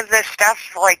 a lot of this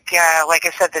stuff, like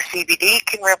I said, the CBD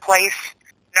can replace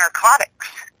narcotics,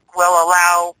 will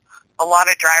allow a lot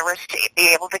of drivers to be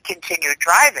able to continue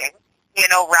driving,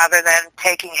 rather than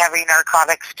taking heavy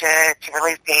narcotics to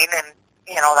relieve pain and,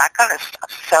 that kind of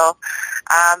stuff. So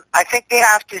I think they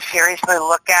have to seriously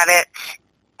look at it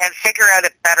and figure out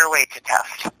a better way to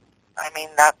test. I mean,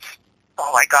 that's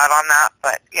all I got on that,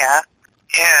 but yeah.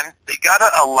 And they got to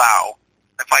allow,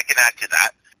 if I can add to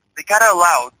that, they got to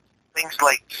allow things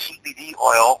like CBD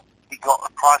oil to go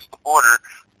across the border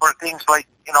for things like,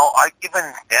 I've given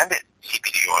Bandit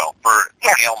CBD oil for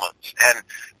ailments, and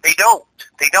they don't.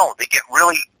 They get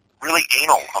really, really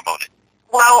anal about it.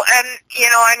 Well, and,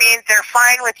 they're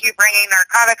fine with you bringing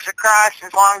narcotics across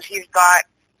as long as you've got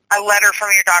a letter from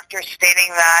your doctor stating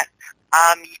that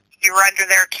you're under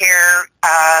their care,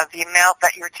 the amount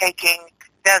that you're taking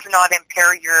does not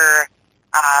impair your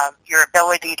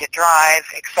ability to drive,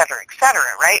 et cetera,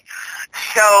 right?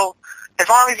 So as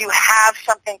long as you have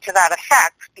something to that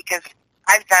effect, because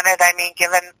I've done it,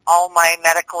 given all my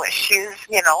medical issues,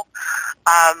 and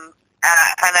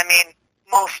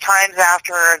most times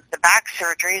after the back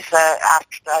surgeries,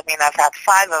 I've had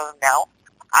 5 of them now.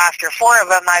 After 4 of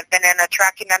them, I've been in a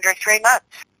truck in under 3 months,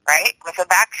 right, with a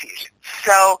back fusion.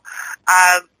 So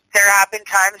there have been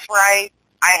times where I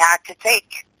had to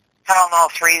take Tylenol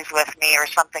 3s with me or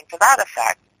something to that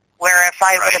effect, where if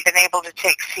I would have been able to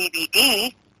take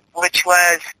CBD, which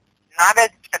was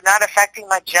not affecting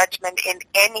my judgment in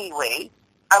any way,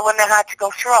 I wouldn't have had to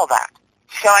go through all that.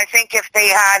 So I think if they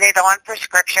had it on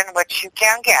prescription, which you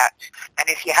can get, and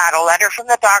if you had a letter from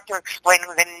the doctor explaining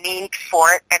the need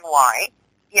for it and why,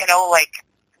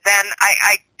 then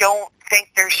I don't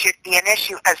think there should be an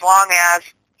issue as long as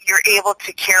you're able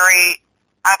to carry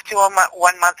up to a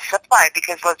 1 month supply,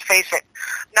 because let's face it,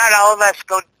 not all of us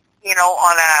go,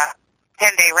 on a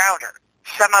 10-day router.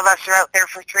 Some of us are out there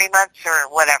for 3 months or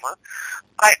whatever.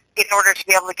 But in order to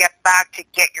be able to get back to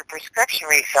get your prescription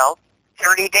refilled,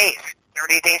 30 days,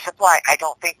 30-day supply, I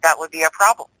don't think that would be a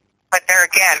problem. But there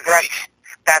again,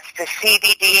 that's the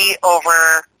CBD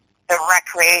over the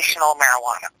recreational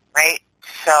marijuana, right?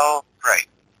 So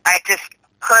I just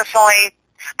personally,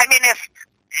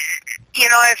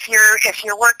 if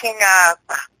you're working,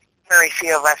 very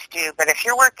few of us do, but if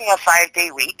you're working a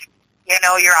 5-day week,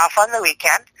 you're off on the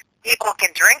weekend. People can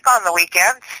drink on the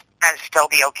weekends and still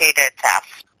be okay to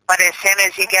test. But as soon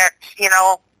as you get,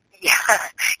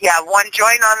 one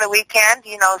joint on the weekend,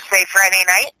 say Friday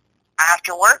night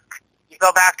after work, you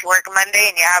go back to work Monday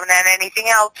and you haven't had anything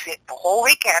else the whole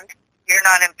weekend, you're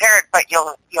not impaired, but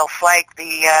you'll flag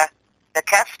the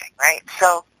testing, right?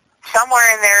 So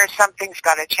somewhere in there, something's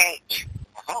got to change.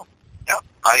 And Yeah,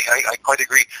 I quite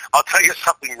agree. I'll tell you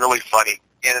something really funny.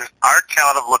 In our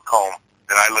town of Lacombe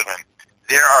that I live in,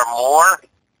 there are more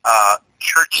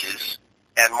churches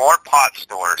and more pot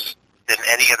stores than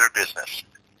any other business.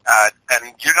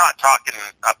 And you're not talking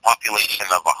a population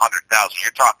of 100,000.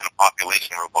 You're talking a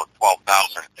population of about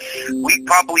 12,000. We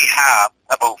probably have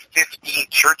about 15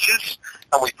 churches,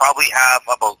 and we probably have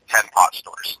about 10 pot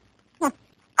stores.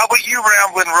 How about you,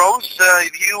 Ramblin' Rose?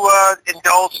 Have you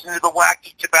indulged into the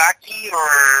wacky tobacco, or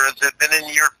has it been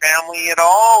in your family at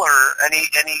all, or any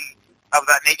of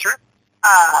that nature?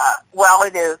 Well,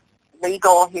 it is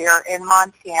legal here in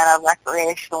Montana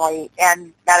recreationally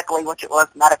and medically, which it was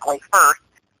medically first.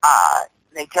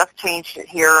 They just changed it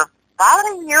here about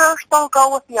a year or so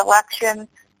ago with the election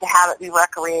to have it be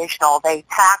recreational. They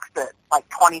taxed it like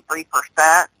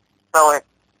 23%, so it's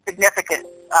significant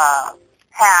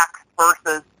tax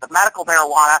versus the medical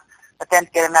marijuana. But then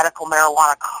to get a medical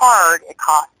marijuana card, it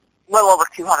costs a little over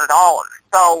 $200.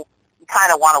 So you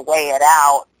kind of want to weigh it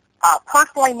out.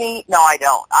 Personally, me, no, I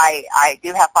don't. I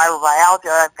do have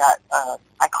fibromyalgia. I've got,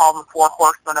 I call them 4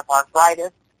 horsemen of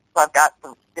arthritis. So I've got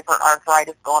some different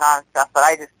arthritis going on and stuff, but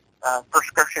I just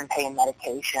prescription pain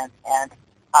medication, and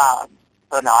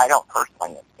so no, I don't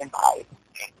personally imbibe.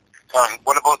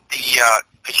 What about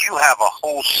because you have a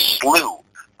whole slew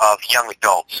of young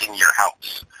adults in your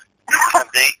house. Have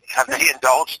they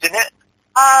indulged in it?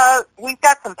 We've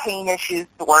got some pain issues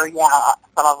to where, yeah,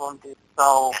 some of them do.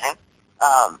 So,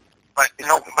 but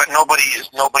nobody's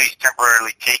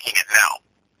temporarily taking it now.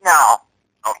 No.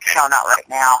 Okay. No, not right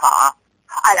now, huh?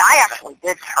 I actually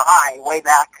did try way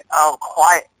back,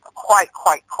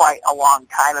 quite a long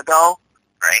time ago.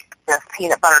 Right. This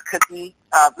peanut butter cookie.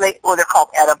 They're called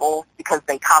edibles because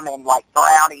they come in like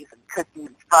brownies and cookies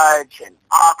and fudge and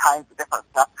all kinds of different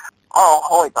stuff. Oh,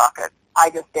 holy bucket. I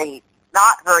just ate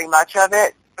not very much of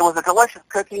it. It was a delicious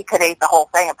cookie. Could have ate the whole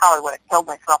thing and probably would have killed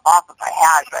myself off if I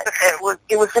had, but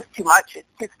it was just too much. It's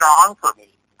too strong for me.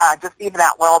 Just even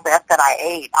that little bit that I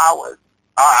ate, I was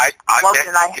I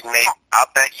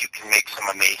bet you can make some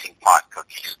amazing pot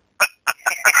cookies.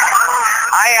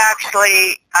 I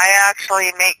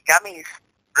actually make gummies.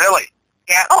 Really?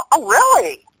 Yeah. Oh,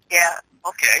 really? Yeah.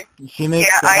 Okay. She makes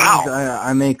gummies.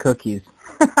 I make cookies.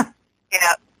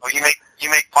 Yeah. Oh, you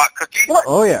make pot cookies? What?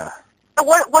 Oh yeah. So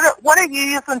what are you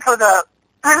using for the?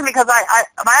 Because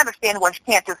my understanding was you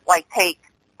can't just like take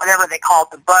whatever they call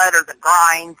it, the bud or the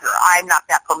grinds, or I'm not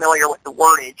that familiar with the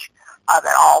wordage of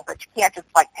it all, but you can't just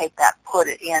like take that, put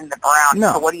it in the brownie.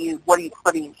 No. So what are you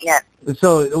putting in?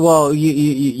 So, well,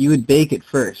 you would bake it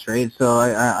first, right? So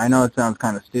I know it sounds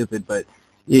kind of stupid, but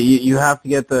you have to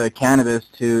get the cannabis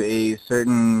to a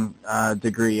certain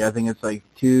degree. I think it's like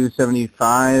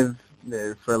 275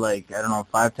 for like, I don't know,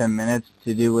 5-10 minutes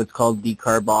to do what's called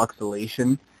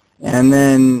decarboxylation. And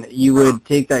then you would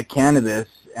take that cannabis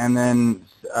and then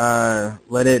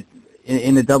let it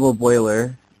in a double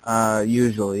boiler,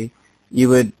 usually. You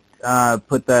would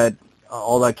put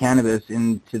all that cannabis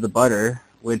into the butter,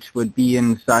 which would be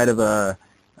inside of a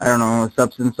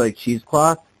substance like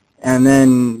cheesecloth, and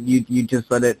then you just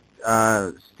let it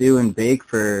stew and bake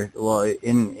for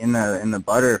in the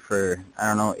butter for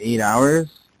 8 hours,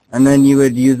 and then you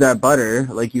would use that butter,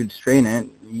 like you'd strain it.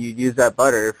 You'd use that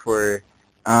butter for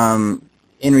in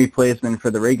replacement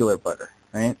for the regular butter,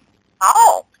 right?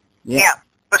 Oh. Yeah.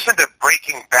 Listen to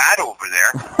Breaking Bad over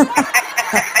there.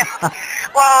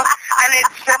 Well, and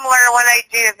it's similar when I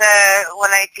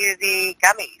do the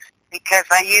gummies, because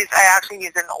I actually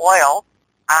use an oil,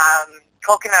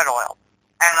 coconut oil,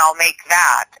 and I'll make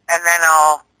that, and then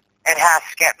it has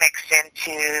to get mixed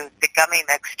into the gummy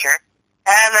mixture,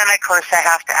 and then of course I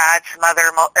have to add some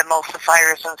other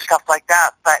emulsifiers and stuff like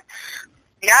that. But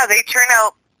yeah, they turn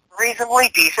out reasonably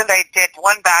decent. I did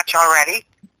one batch already.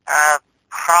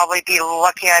 Probably be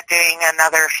looking at doing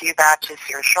another few batches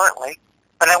here shortly.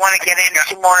 But I want to get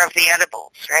into more of the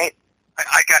edibles, right?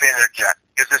 I got to interject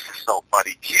because this is so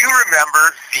funny. Do you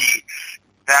remember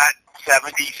that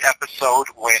 70s episode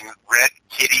when Red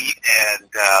Kitty and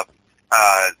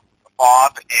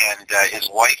Bob and his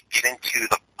wife get into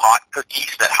the pot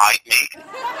cookies that Hyde made?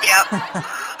 Yep.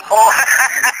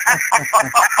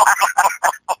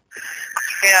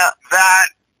 Yeah.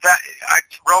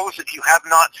 Rose, if you have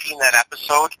not seen that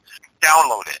episode,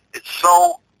 download it. It's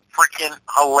so freaking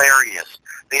hilarious.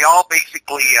 They all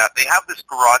basically, they have this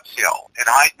garage sale, and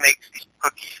Hyde makes these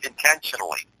cookies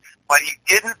intentionally. But he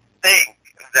didn't think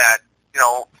that,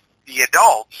 the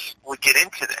adults would get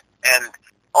into it. And,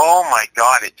 oh my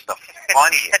God, it's the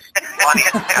funniest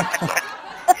episode.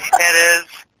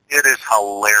 It is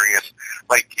hilarious.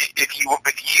 Like, if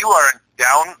you are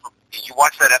down, if you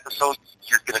watch that episode,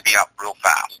 you're going to be up real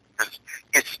fast. because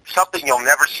it's something you'll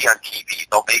never see on TV.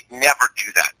 They never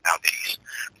do that nowadays.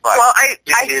 But well, I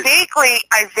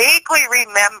vaguely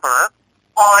remember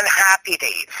on Happy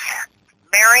Days,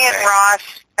 Marion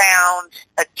Ross found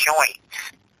a joint.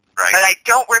 Right. But I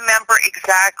don't remember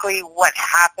exactly what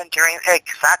happened during it,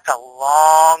 because that's a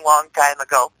long, long time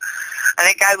ago. I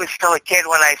think I was still a kid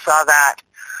when I saw that.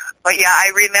 But yeah,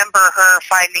 I remember her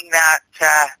finding that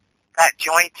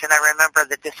joint, and I remember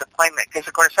the disappointment, because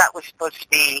of course that was supposed to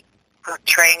be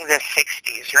portraying the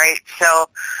 60s, right? So,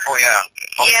 you know,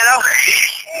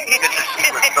 even the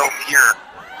scene was so pure,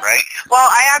 right? Well,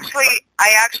 I actually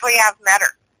have met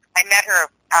her. I met her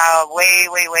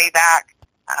way back.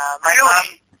 My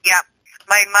mom. Yeah,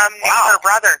 my mom knew her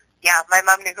brother. Yeah, my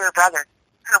mom knew her brother.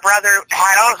 Her brother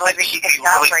had been living she'd in be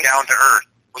really Calgary. down to earth.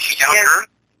 Was she down to earth?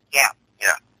 Yeah.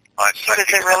 Yeah. She was a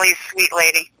really sweet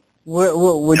lady.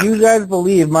 Would you guys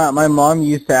believe my mom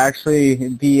used to actually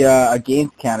be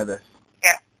against cannabis?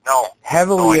 Yeah. No.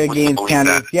 Heavily against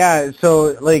cannabis. That. Yeah.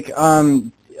 So like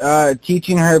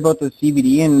teaching her about the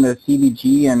CBD and the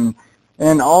CBG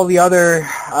and all the other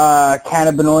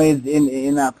cannabinoids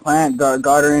in that plant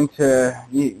got her into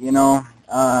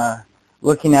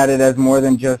looking at it as more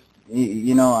than just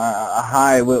a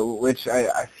high, which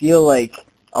I feel like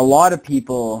a lot of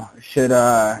people should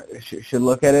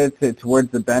look at it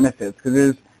towards the benefits,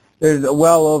 because there's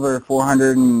well over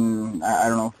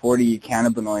 440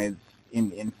 cannabinoids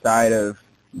inside of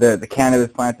the cannabis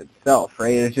plant itself,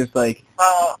 right? It's just like,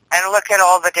 well, and look at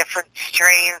all the different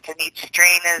strains, and each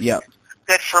strain is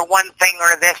good for one thing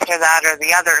or this or that or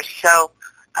the other. So,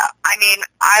 I mean,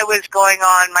 I was going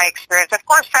on my experience, of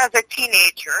course, as a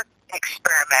teenager,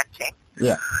 experimenting.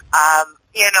 Yeah.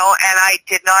 And I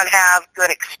did not have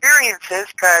good experiences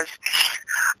because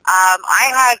I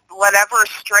had whatever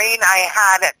strain I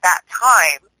had at that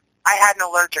time, I had an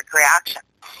allergic reaction.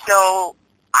 So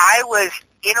I was,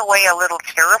 in a way, a little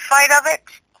terrified of it.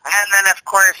 And then, of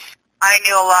course, I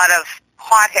knew a lot of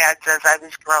hotheads as I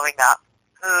was growing up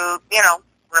who,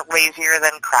 were lazier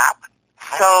than crap.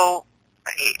 So,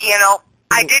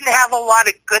 I didn't have a lot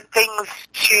of good things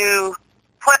to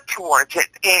put towards it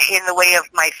in the way of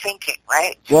my thinking,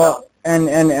 right? Well, and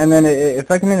then if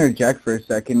I can interject for a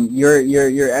second,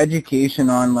 your education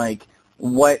on like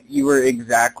what you were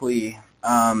exactly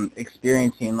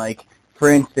experiencing, like for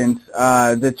instance,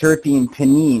 the terpene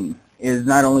pinene is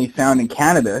not only found in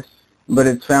cannabis, but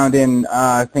it's found in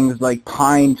things like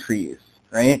pine trees,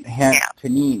 right?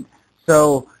 Pinene.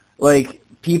 So like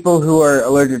people who are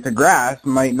allergic to grass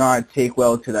might not take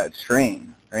well to that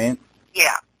strain, right?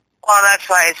 Yeah. Well, that's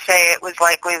why I say it was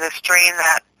likely the strain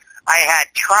that I had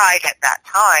tried at that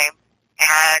time,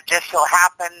 and it just so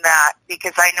happened that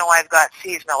because I know I've got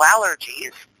seasonal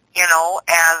allergies, and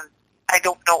I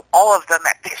don't know all of them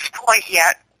at this point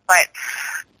yet, but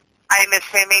I'm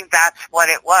assuming that's what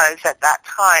it was at that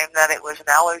time, that it was an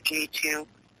allergy to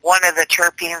one of the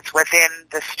terpenes within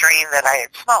the strain that I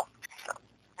had smoked. So,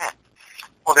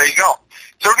 well, there you go.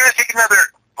 So we're going to take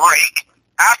another break.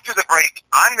 After the break,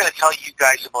 I'm going to tell you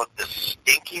guys about the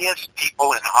stinkiest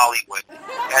people in Hollywood.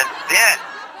 And then,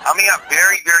 coming up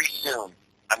very, very soon,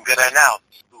 I'm going to announce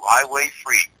who HiWay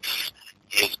Freeks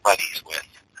is buddies with,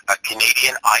 a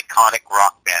Canadian iconic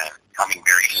rock band coming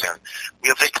very soon.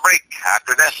 We'll take a break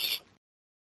after this.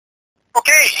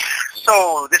 Okay,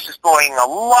 so this is going a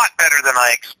lot better than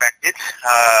I expected.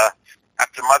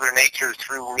 After Mother Nature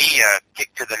threw me a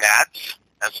kick to the nads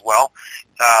as well.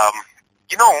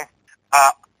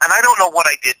 And I don't know what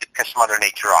I did to piss Mother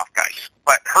Nature off, guys,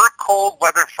 but her cold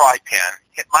weather fry pan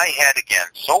hit my head again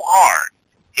so hard,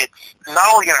 it's not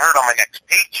only going to hurt on my next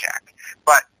paycheck,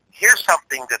 but here's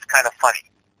something that's kind of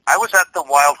funny. I was at the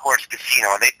Wild Horse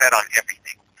Casino, and they bet on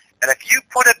everything. And if you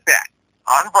put a bet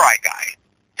on BriGuy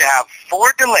to have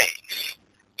 4 delays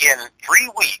in 3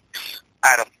 weeks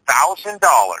at $1,000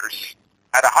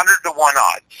 at 100 to 1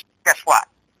 odds, guess what?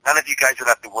 None of you guys would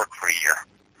have to work for a year.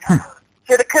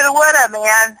 Shoulda, coulda, woulda,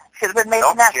 man. Should have been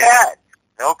making that bet.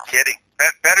 No kidding.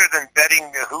 Better than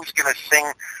betting who's going to sing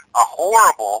a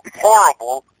horrible,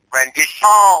 horrible rendition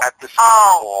at the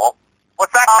Super Bowl.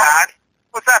 What's that, Pat?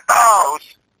 What's that, Pat?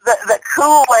 The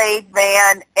Kool-Aid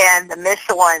man and the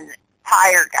Michelin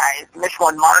tire guys,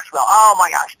 Michelin Marshmallow. Oh,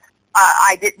 my gosh.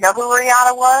 I didn't know who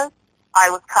Rihanna was. I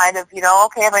was kind of,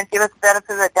 okay, I'm going to give us the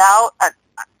benefit of the doubt.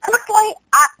 Personally,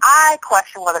 I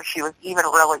question whether she was even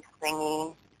really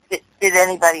singing. Did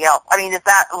anybody else? I mean, is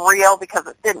that real? Because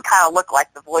it didn't kind of look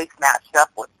like the voice matched up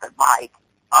with the mic.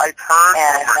 I've heard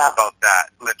rumors about that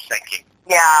lip syncing.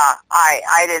 Yeah,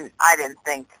 I didn't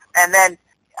think. And then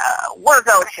where's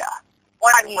OSHA?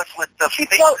 What was with the she's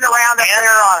floating around up there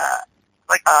on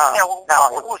Like, no.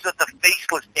 what was it? The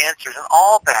faceless dancers and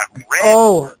all that red.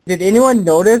 Oh, did anyone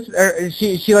notice? Or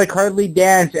she like hardly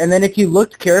danced, and then if you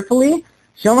looked carefully,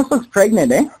 she almost looks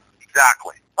pregnant, eh?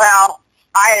 Exactly. Well,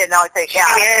 I didn't know. She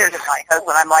is. My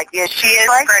husband. I'm like, is She is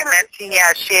pregnant.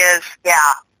 Yeah, she is. Yeah.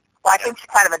 Well, I think she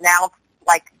kind of announced,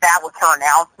 like, that was her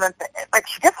announcement. But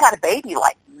she just had a baby,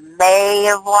 like, May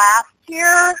of last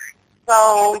year.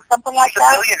 So, something like She's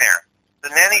that. a billionaire. The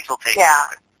nannies will take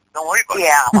Yeah. it. Don't worry about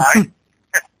Yeah. it. Right?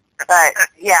 But,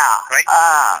 yeah. Right?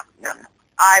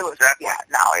 I was, Exactly. yeah,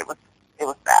 no, it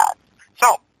was bad.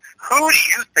 So, who do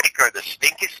you think are the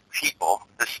stinkiest people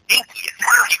in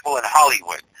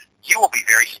Hollywood? You will be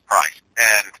very surprised.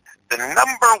 And the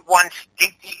number one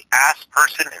stinky-ass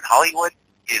person in Hollywood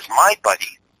is my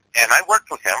buddy. And I worked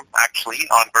with him, actually,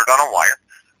 on Bird on a Wire.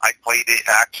 I played,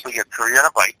 actually, a Courier on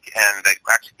a Bike, and I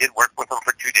actually did work with him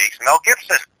for 2 days. Mel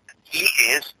Gibson. He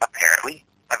is, apparently,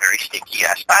 a very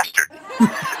stinky-ass bastard.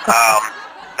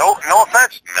 No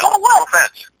offense, Mel. No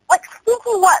offense. Like, stinky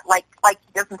what? Like he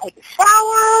doesn't take a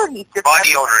shower? He just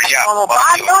Body odor, yeah. Abnormal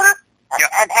body odor?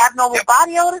 Yep. And abnormal Yep.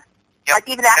 body odor? Yep. Like,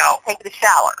 even after taking a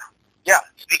shower? Yeah,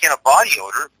 speaking of body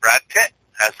odor, Brad Pitt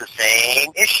has the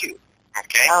same issue.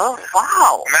 Okay? Oh,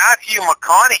 wow. Matthew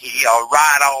McConaughey, all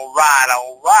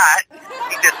right.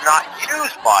 He does not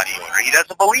use body odor. He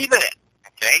doesn't believe in it.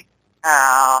 Okay?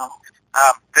 Oh.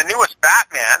 The newest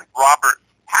Batman, Robert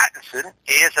Pattinson,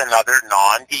 is another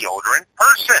non-deodorant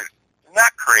person. Isn't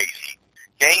that crazy?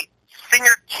 Okay?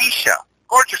 Singer Keisha,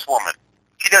 gorgeous woman.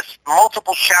 She does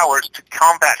multiple showers to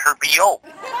combat her BO.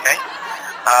 Okay?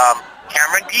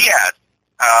 Cameron Diaz,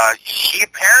 she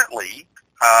apparently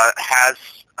has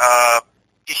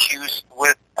issues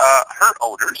with her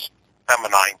odors,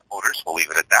 feminine odors, we'll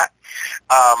leave it at that.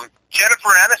 Jennifer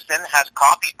Aniston has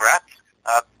coffee breath.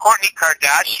 Kourtney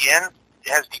Kardashian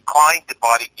has declined to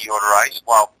body deodorize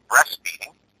while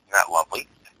breastfeeding. Isn't that lovely?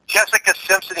 Jessica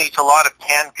Simpson eats a lot of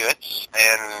canned goods,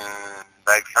 and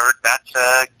I've heard that's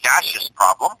a gaseous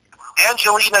problem.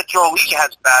 Angelina Jolie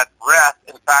has bad breath.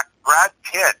 In fact, Brad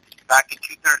Pitt, back in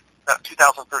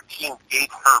 2013,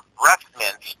 gave her breath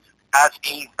mints as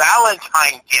a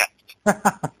Valentine gift.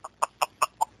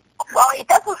 Well, it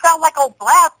doesn't sound like old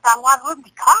Brad's got a lot of room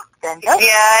to talk then, does it?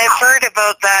 Yeah, I've heard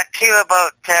about that, too,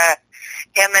 about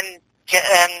him and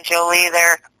Jolie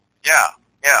there. Yeah.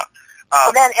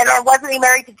 And then wasn't he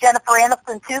married to Jennifer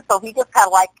Aniston, too? So he just had,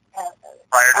 like,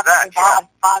 prior to that, bad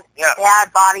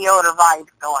body odor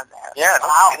vibes going there. Yeah,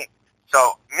 Wow.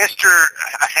 So Mr.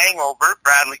 Hangover,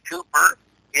 Bradley Cooper,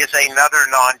 is another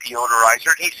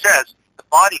non-deodorizer. He says, the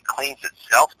body cleans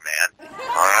itself, man.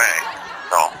 All right.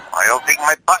 So I don't think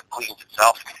my butt cleans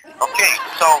itself. Okay,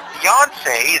 so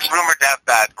Beyonce is rumored to have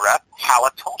bad breath,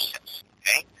 halitosis.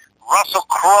 Okay. Russell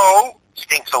Crowe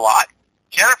stinks a lot.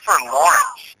 Jennifer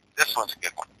Lawrence, this one's a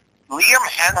good one. Liam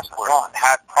Hemsworth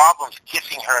had problems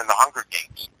kissing her in the Hunger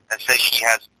Games and says she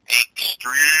has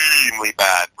extremely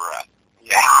bad breath.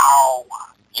 Yeah. Wow.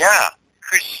 Yeah.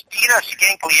 Christina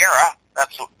Scancliera,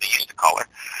 that's what they used to call her,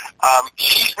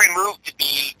 she's rumored to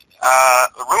be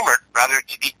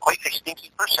quite a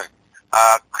stinky person.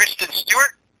 Kristen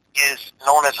Stewart is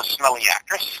known as a smelly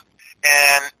actress,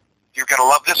 and you're going to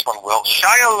love this one, Will.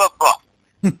 Shia LaBeouf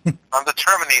from the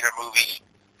Terminator movies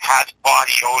has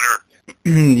body odor.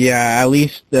 Yeah, at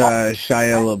least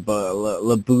Shia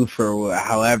LaBeouf, or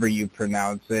however you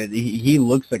pronounce it, he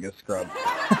looks like a scrub.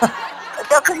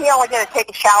 Doesn't he only get to take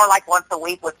a shower like once a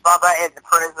week with Bubba in the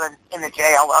prison, in the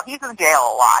jail? Well, he's in jail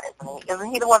a lot, isn't he?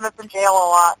 Isn't he the one that's in jail a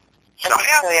lot?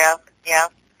 Shia? Yeah.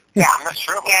 I'm not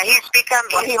sure. Yeah, he's become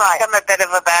a bit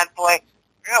of a bad boy.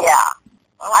 Really? Yeah.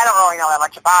 Well, I don't really know that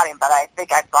much about him, but I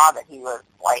think I saw that he was,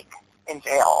 like, in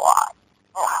jail a lot.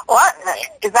 Oh. What?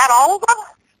 Is that all of them?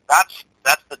 That's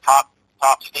the top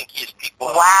stinkiest people.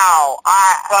 Wow. Well,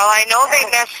 I know they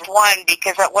missed one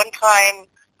because at one time,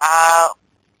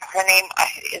 her name,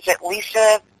 is it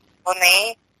Lisa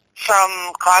Bonet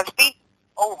from Cosby?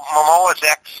 Oh, Momoa's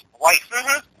ex-wife.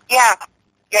 Mm-hmm.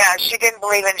 Yeah, she didn't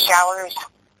believe in showers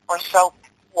or soap.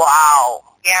 Wow.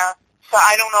 Yeah, so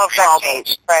I don't know if that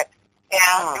changed, but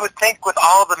yeah. You would think with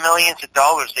all the millions of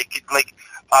dollars, they could, like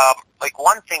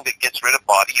one thing that gets rid of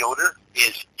body odor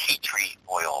is tea tree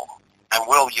oil. And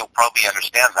Will, you'll probably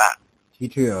understand that. Tea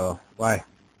tree oil, why?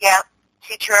 Yeah,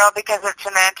 tea tree oil because it's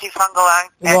an antifungal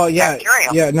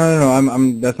antibacterial. Yeah, no,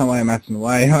 I'm that's not why I'm asking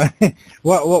why.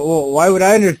 Why would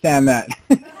I understand that?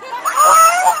 No,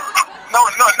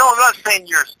 I'm not saying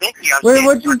you're stinky. Wait,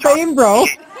 what you saying, bro? No,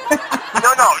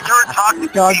 you were talking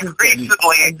to me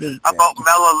recently about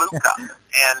Melaleuca,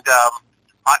 and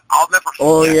I'll never forget.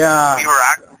 Oh yeah.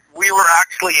 We were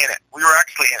actually in it.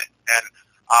 And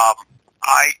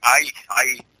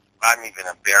I'm even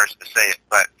embarrassed to say it,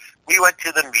 but we went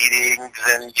to the meetings,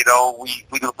 and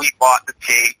we bought the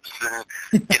tapes, and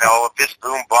this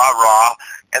boom blah rah,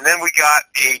 and then we got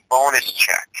a bonus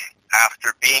check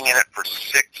after being in it for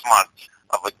 6 months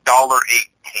of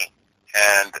 $1.18,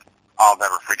 and I'll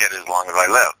never forget it as long as I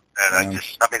live. And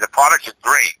the products are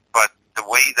great, but the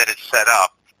way that it's set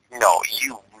up,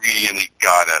 you really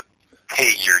gotta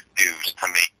pay your dues to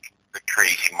make the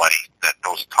crazy money that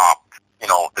those top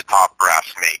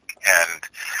brass make. And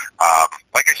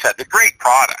like I said, they're great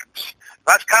products.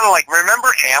 That's kind of like, remember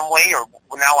Amway, or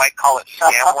now I call it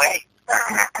Scamway?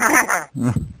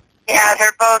 Yeah,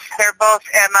 they're both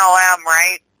MLM,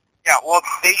 right? Yeah, well,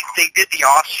 they did the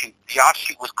offshoot. The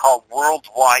offshoot was called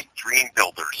Worldwide Dream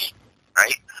Builders,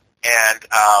 right? And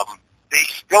they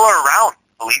still are around,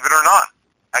 believe it or not.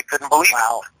 I couldn't believe it.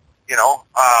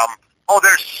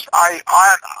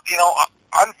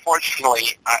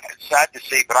 Unfortunately, it's sad to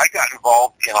say, but I got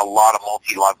involved in a lot of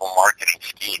multi-level marketing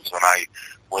schemes when I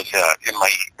was in my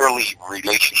early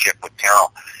relationship with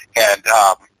Terrell. And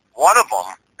one of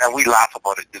them, and we laugh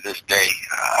about it to this day,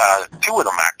 2 of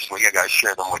them actually, I got to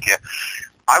share them with you.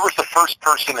 I was the first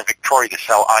person in Victoria to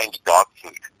sell Iams dog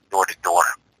food door to door.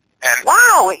 And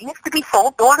wow, it used to be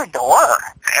sold door to door.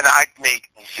 And I'd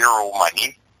make zero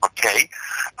money, okay?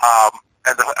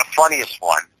 And the funniest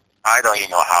one, I don't even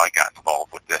know how I got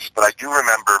involved with this, but I do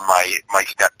remember my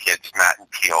stepkids, Matt and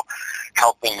Teal,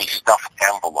 helping me stuff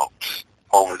envelopes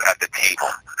over at the table.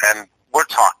 And we're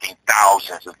talking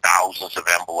thousands and thousands of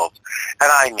envelopes,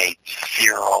 and I made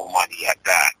zero money at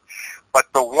that. But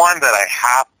the one that I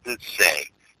have to say,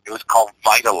 it was called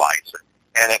Vitalizer,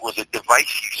 and it was a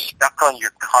device you stuck on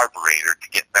your carburetor to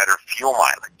get better fuel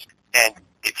mileage. And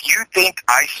if you think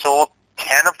I sold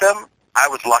 10 of them, I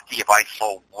was lucky if I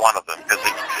sold one of them, because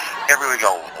everybody would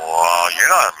go, well, you're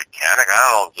not a mechanic. I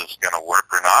don't know if this is going to work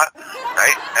or not,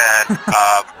 right? And,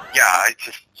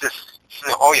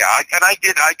 I and I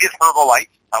did Herbalife.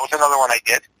 That was another one I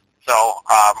did. So,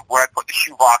 where I put the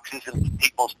shoe boxes in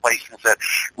people's place and said,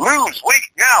 lose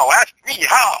weight now, ask me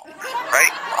how,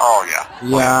 right? Oh, yeah.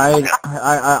 Yeah,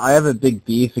 I have a big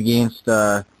beef against,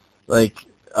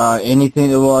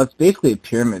 anything. Well, it's basically a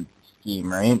pyramid scheme,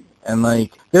 right? And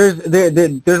there's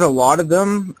a lot of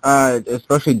them,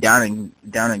 especially down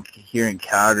here in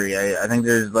Calgary. I think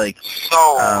there's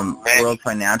World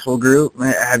Financial Group.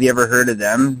 Have you ever heard of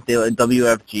them? They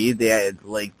WFG. They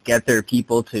get their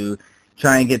people to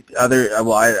try and get other.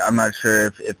 Well, I'm not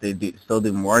sure if they still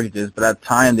do mortgages, but at the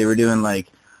time they were doing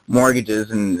mortgages,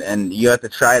 and you have to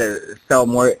try to sell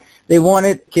more. They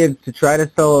wanted kids to try to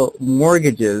sell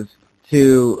mortgages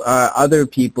to other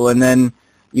people, and then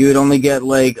you would only get a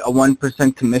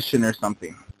 1% commission or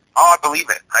something. Oh, I believe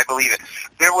it.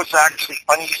 There was actually,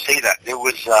 funny you say that, there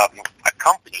was a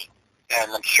company,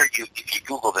 and I'm sure if you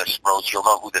Google this, Rose, you'll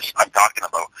know who this I'm talking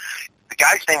about. The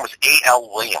guy's name was A.L.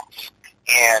 Williams,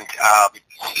 and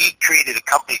he created a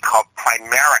company called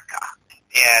Primerica.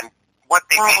 And what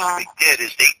they basically did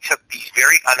is they took these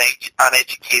very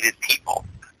uneducated people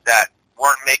that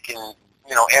weren't making,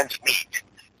 ends meet,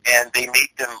 and they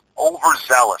made them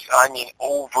overzealous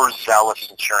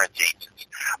insurance agents.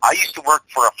 I used to work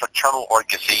for a fraternal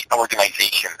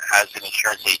organization as an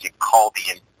insurance agent called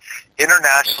the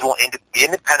International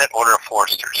Independent Order of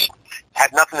Foresters.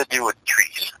 Had nothing to do with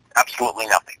trees, absolutely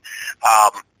nothing.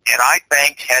 And I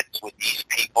banged heads with these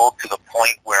people to the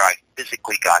point where I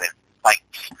physically got in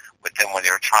fights with them when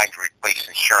they were trying to replace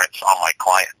insurance on my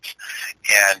clients.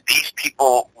 And these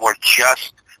people were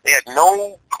they had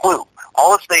no clue.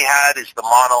 All they had is the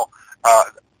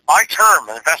buy term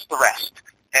and invest the rest.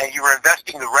 And you were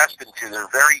investing the rest into their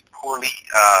very poorly,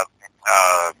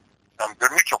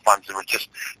 their mutual funds that were just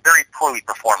very poorly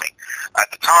performing. At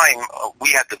the time,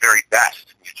 we had the very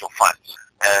best mutual funds,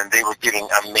 and they were getting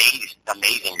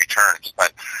amazing returns.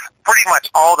 But pretty much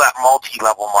all that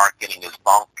multi-level marketing is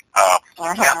bunk.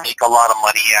 You can't make a lot of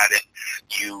money at it.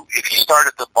 If you start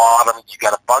at the bottom, you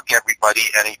got to bug everybody,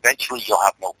 and eventually you'll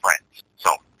have no friends.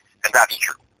 And that's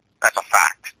true. That's a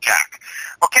fact, Jack.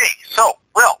 Okay, so,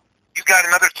 Will, you got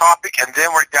another topic, and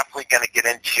then we're definitely going to get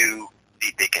into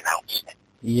the big announcement.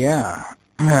 Yeah.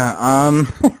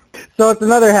 So it's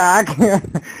another hack.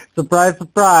 Surprise,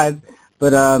 surprise.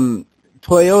 But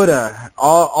Toyota,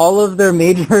 all of their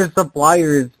major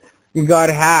suppliers got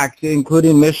hacked,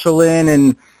 including Michelin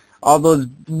and all those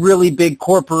really big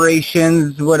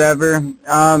corporations, whatever.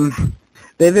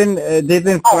 They've been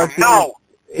collecting. Oh, no.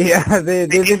 Yeah, they've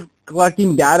been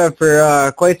collecting data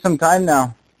for quite some time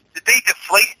now. Did they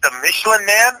deflate the Michelin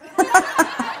Man?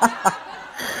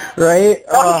 Right?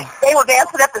 No, they were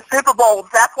dancing at the Super Bowl.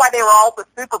 That's why they were all at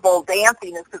the Super Bowl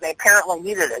dancing, is because they apparently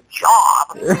needed a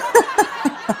job.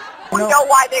 We know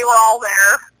why they were all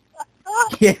there.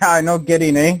 Yeah, no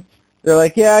kidding, eh? They're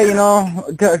like, yeah, you know,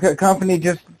 company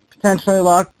just potentially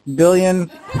lost billions.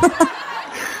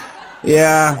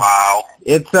 Yeah. Wow.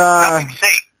 It's Nothing's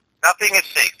safe. Nothing is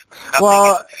safe.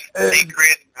 Nothing is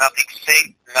sacred. Nothing's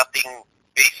safe. Nothing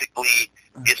basically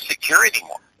is secure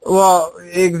anymore. Well,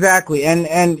 exactly.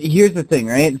 And here's the thing,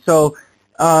 right? So,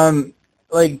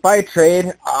 like by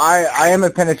trade, I am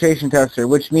a penetration tester,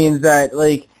 which means that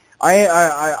like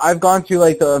I've gone through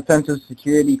like the offensive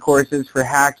security courses for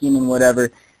hacking and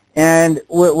whatever. And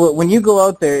when you go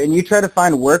out there and you try to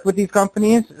find work with these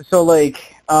companies, so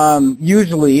like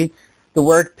usually the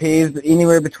work pays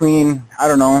anywhere between, I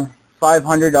don't know,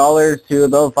 $500 to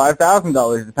about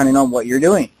 $5,000, depending on what you're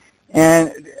doing.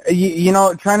 And you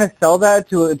know, trying to sell that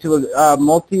to a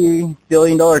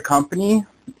multi-billion-dollar company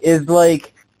is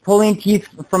like pulling teeth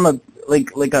from a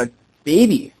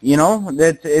baby. You know,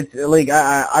 it's like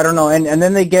I don't know. And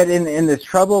then they get in this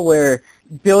trouble where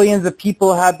billions of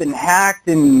people have been hacked,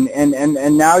 and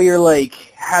now you're like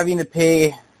having to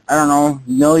pay, I don't know,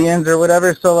 millions or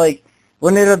whatever. So like,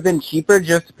 wouldn't it have been cheaper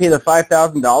just to pay the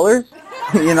 $5,000?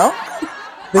 You know,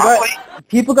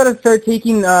 people got to start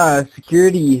taking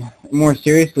security more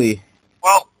seriously.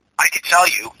 Well, I can tell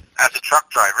you, as a truck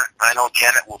driver, I know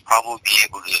Janet will probably be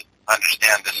able to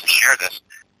understand this and share this,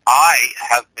 I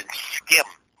have been skimmed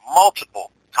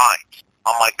multiple times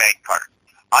on my bank card.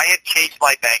 I have changed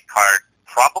my bank card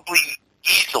probably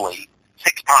easily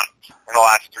 6 times in the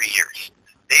last 3 years.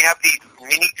 They have these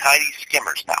mini tiny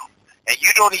skimmers now, and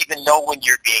you don't even know when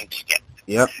you're being skimmed.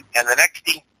 Yep. And the next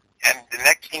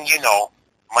thing you know,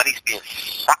 money's being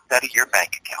sucked out of your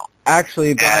bank account.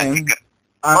 Actually, Brian,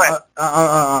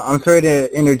 I'm sorry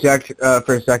to interject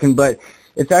for a second, but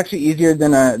it's actually easier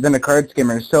than a card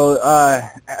skimmer. So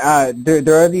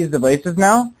there are these devices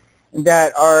now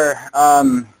that are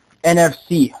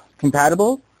NFC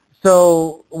compatible.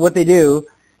 So what they do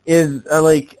is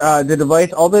the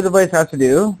device. All the device has to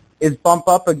do is bump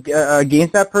up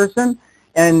against that person,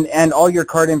 and all your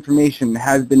card information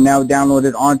has been now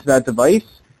downloaded onto that device.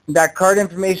 That card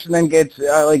information then gets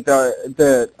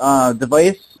the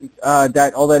device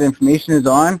that all that information is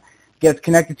on gets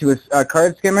connected to a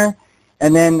card skimmer,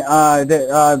 and then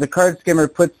the card skimmer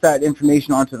puts that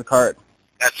information onto the card.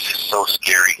 That's just so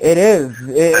scary. It is.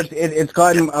 It's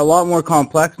gotten a lot more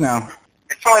complex now.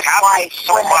 It's happening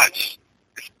so much.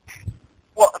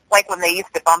 Well, like when they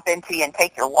used to bump into you and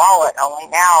take your wallet, only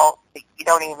now you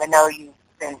don't even know you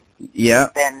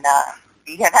have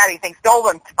had anything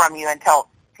stolen from you until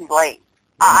too late.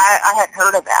 I hadn't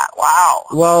heard of that. Wow.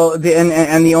 Well,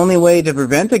 and the only way to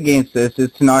prevent against this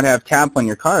is to not have tap on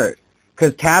your card,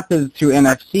 because tap is through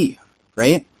NFC,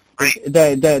 right? Right.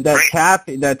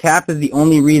 That tap is the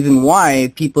only reason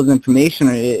why people's information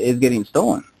is getting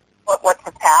stolen. What's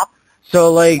the tap?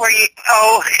 So like when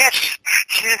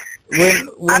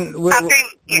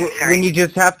you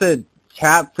just have to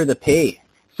tap for the pay.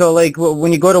 So like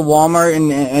when you go to Walmart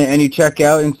and you check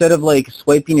out, instead of like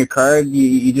swiping your card,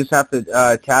 you just have to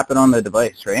tap it on the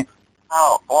device, right?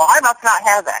 Oh, well, I must not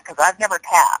have that because I've never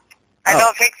tapped. I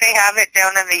don't think they have it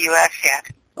down in the U.S. yet.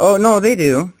 Oh no, they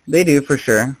do. They do for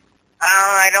sure.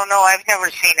 I don't know. I've never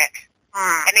seen it.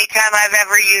 Anytime I've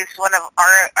ever used one of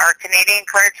our Canadian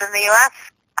cards in the U.S.,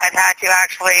 I've had to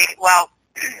actually,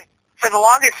 for the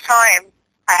longest time,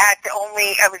 I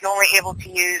was only able to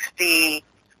use the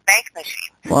bank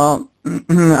machine. Well,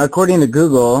 according to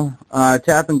Google,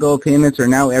 tap and go payments are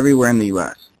now everywhere in the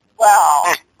U.S.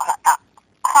 Well,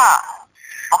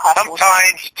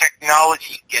 sometimes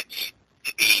technology gets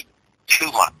to be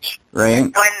too much. Right.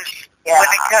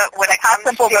 When it comes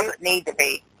simple does it need to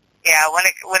be? Yeah, when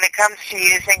it comes to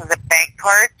using the bank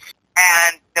cards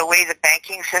and the way the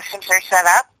banking systems are set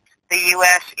up, the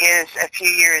U.S. is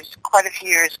quite a few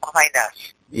years behind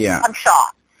us. Yeah. I'm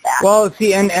shocked. Well,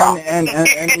 see, and the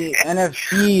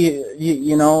NFC,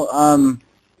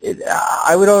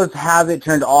 I would always have it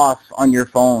turned off on your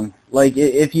phone. Like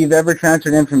if you've ever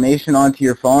transferred information onto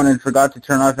your phone and forgot to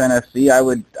turn off NFC, I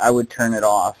would turn it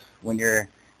off when you're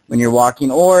walking.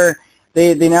 Or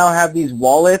they now have these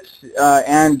wallets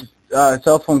and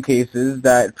cell phone cases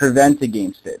that prevent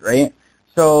against it, right?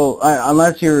 So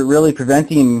unless you're really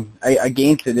preventing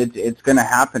against it, it's going to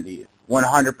happen to you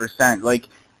 100%. Like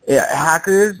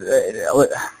hackers,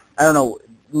 I don't know.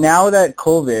 Now that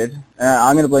COVID,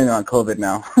 I'm going to blame it on COVID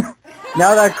now.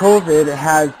 Now that COVID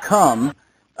has come,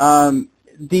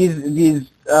 these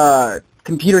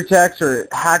computer techs or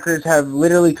hackers have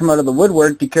literally come out of the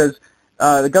woodwork because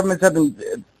the governments have been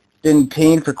been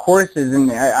paying for courses,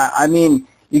 and I mean,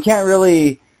 you can't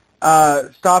really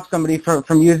stop somebody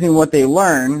from using what they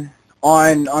learn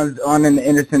on an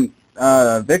innocent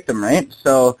victim, right?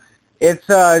 So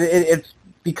it's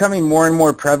becoming more and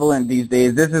more prevalent these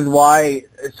days. This is why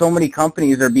so many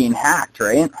companies are being hacked,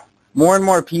 right? More and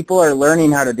more people are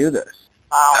learning how to do this.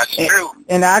 That's true.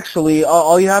 And actually,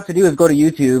 all you have to do is go to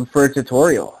YouTube for a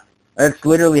tutorial. That's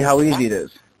literally how easy it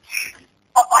is.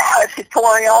 A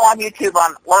tutorial on YouTube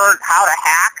on learn how to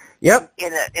hack. Yep.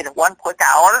 In 1 quick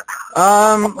hour.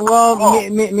 Well,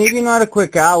 maybe not a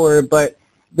quick hour, but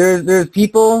there's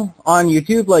people on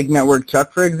YouTube like Network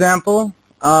Chuck, for example,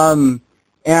 and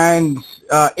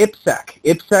IPSec.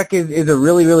 IPSec is a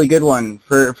really, really good one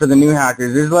for the new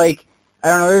hackers. There's like, I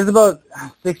don't know, there's about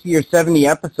 60 or 70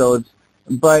 episodes,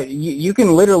 but you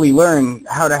can literally learn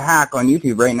how to hack on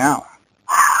YouTube right now.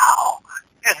 Wow.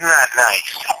 Isn't that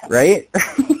nice? Right?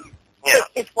 Yeah.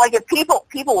 It's like if people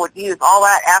would use all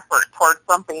that effort towards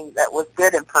something that was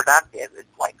good and productive,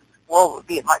 it's like the world would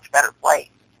be a much better place.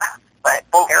 But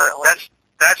apparently,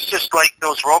 that's just like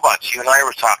those robots you and I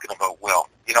were talking about, Will.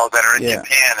 You know, that are in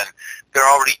Japan and they're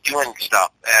already doing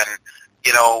stuff. And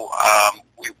you know,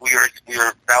 we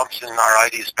were bouncing our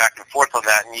ideas back and forth on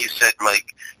that. And you said,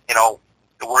 like, you know,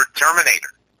 the word Terminator,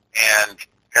 and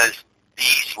because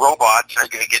these robots are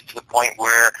going to get to the point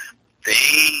where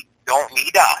they don't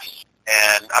need us.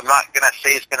 And I'm not going to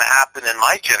say it's going to happen in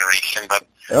my generation, but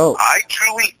I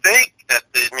truly think that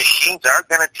the machines are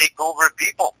going to take over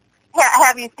people. Yeah,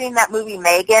 have you seen that movie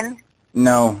Megan?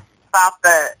 No. About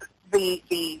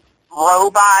the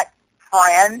robot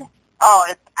friend? Oh,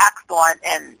 it's excellent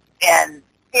and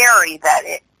scary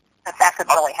that could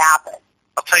really happen.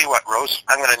 I'll tell you what, Rose,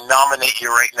 I'm going to nominate you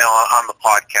right now on the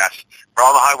podcast. For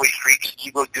all the HiWay Freaks,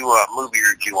 you go do a movie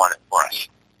review on it for us.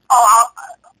 Oh,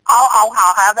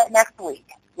 I'll have it next week.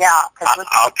 Yeah.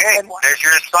 Okay, there's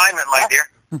your assignment, my dear.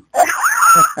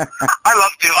 I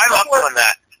love doing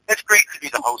that. It's great to be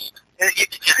the host.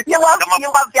 You love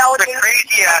delegating. The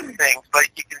crazy ass things, but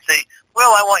you can say,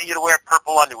 "Well, I want you to wear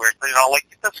purple underwear." You know, like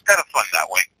that's kind of fun that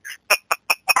way.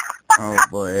 Oh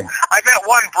boy! I bet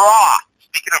one bra.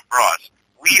 Speaking of bras,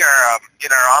 we are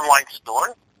in our online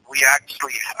store. We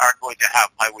actually are going to have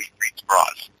HiWay Freeks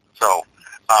bras. So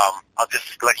I'll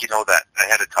just let you know that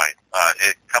ahead of time.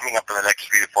 Coming up in the next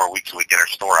 3 to 4 weeks, when we get our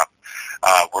store up,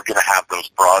 we're going to have those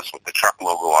bras with the truck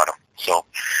logo on them. So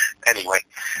anyway,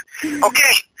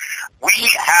 okay, we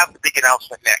have the big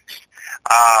announcement next.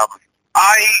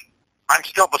 I'm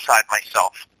still beside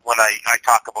myself when I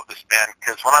talk about this band,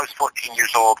 because when I was 14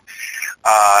 years old,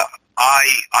 I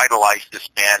idolized this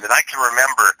band, and I can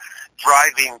remember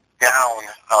driving down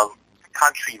a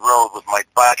country road with my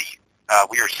buddy.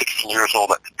 We were 16 years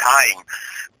old at the time,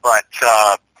 but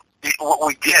what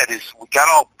we did is we got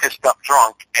all pissed up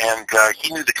drunk, and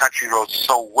he knew the country roads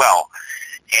so well,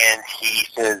 and he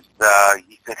said,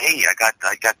 "Hey, I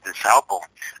got this album,"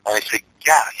 and I said,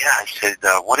 "Yeah." I said,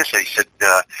 "What is it?" He said,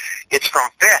 "It's from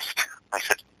Fist." I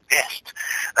said, "Fist,"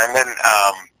 and then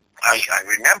I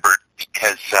remembered,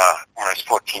 because when I was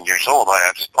 14 years old,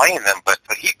 I was playing them, but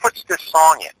he puts this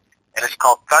song in, and it's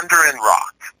called Thunder and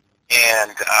Rock,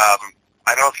 and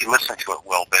I don't know if you listen to it,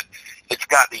 Will, but it's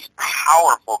got these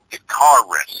powerful guitar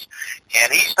riffs,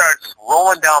 and he starts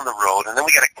rolling down the road, and then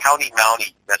we got a county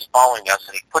mountie that's following us,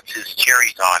 and he puts his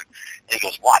cherries on, and he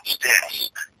goes, "Watch this,"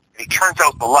 and he turns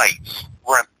out the lights.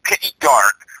 We're in pitch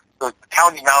dark. The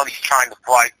county mountie's trying to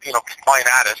flying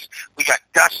at us. We got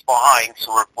dust behind,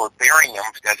 so we're burying him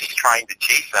as he's trying to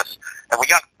chase us. And we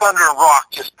got Thunder and Rock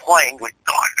just playing with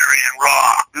Thunder and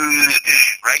Rock,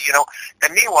 right? You know.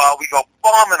 And meanwhile, we go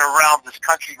bombing around this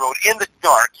country road in the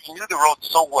dark. He knew the road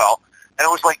so well, and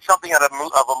it was like something out of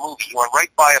a movie. He went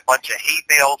right by a bunch of hay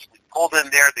bales. We pulled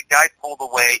in there. The guy pulled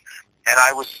away, and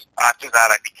after that,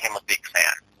 I became a big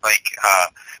fan.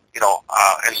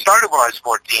 It started when I was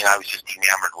 14. I was just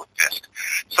enamored with Fist.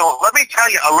 So let me tell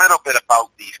you a little bit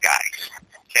about these guys,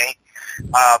 okay?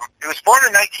 It was formed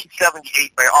in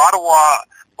 1978 by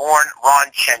Ottawa-born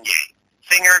Ron Chenier.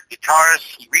 Singer,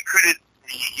 guitarist, he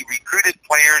recruited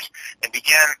players and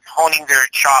began honing their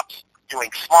chops doing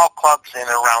small clubs in and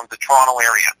around the Toronto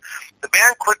area. The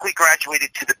band quickly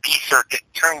graduated to the B circuit,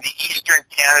 touring the Eastern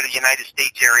Canada, United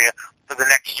States area for the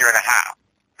next year and a half.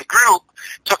 The group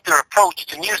took their approach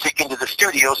to music into the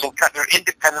studios and cut their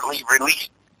independently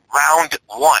released Round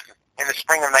 1 in the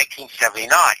spring of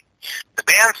 1979. The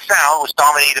band's sound was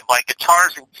dominated by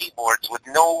guitars and keyboards with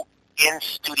no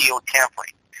in-studio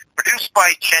tampering. Produced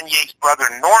by Chenier's brother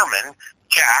Norman,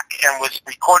 Jack, and was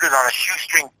recorded on a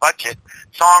shoestring budget,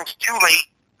 songs Too Late,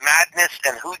 Madness,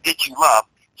 and Who Did You Love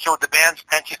showed the band's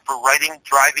penchant for writing,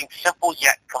 driving simple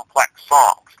yet complex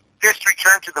songs. Fist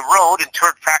returned to the road and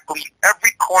toured practically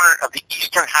every corner of the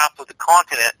eastern half of the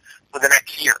continent for the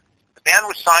next year. The band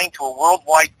was signed to a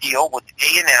worldwide deal with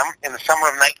A&M in the summer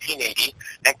of 1980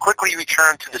 and quickly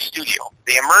returned to the studio.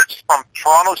 They emerged from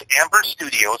Toronto's Amber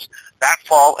Studios that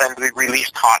fall and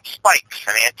released Hot Spikes,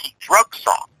 an anti-drug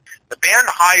song. The band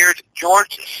hired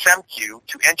George Semke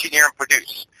to engineer and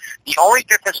produce. The only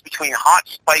difference between Hot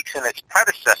Spikes and its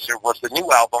predecessor was the new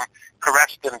album,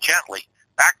 Caress Them Gently,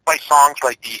 backed by songs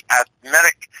like the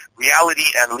Asthmatic Reality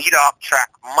and lead-off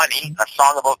track Money, a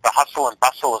song about the hustle and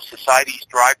bustle of society's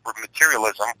drive for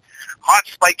materialism. Hot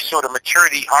Spikes showed a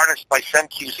maturity harnessed by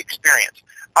Semke's experience.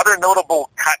 Other notable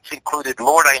cuts included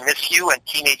Lord I Miss You and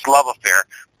Teenage Love Affair,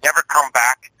 Never Come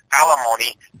Back,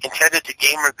 Alimony, intended to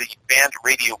gamer the band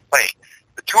radio play.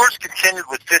 The tours continued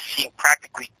with Fist seeing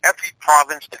practically every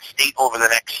province and state over the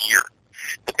next year.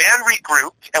 The band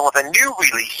regrouped, and with a new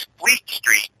release, Fleet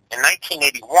Street, in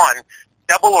 1981,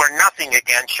 Double or Nothing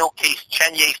again showcased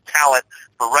Chenye's talent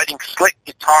for writing slick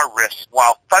guitar riffs,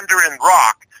 while Thunder and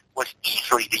Rock was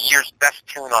easily the year's best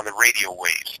tune on the radio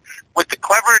waves. With the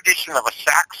clever addition of a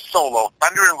sax solo,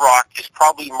 Thunder and Rock is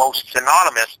probably most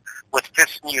synonymous with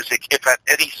Fist music, if at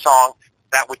any song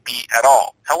that would be at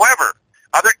all. However,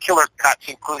 other killer cuts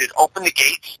included Open the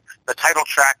Gates, the title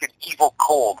track, and Evil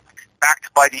Cold,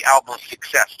 backed by the album's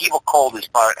success. Evil Cold is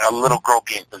by a little girl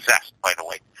being possessed, by the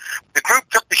way. The group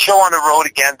took the show on the road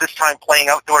again, this time playing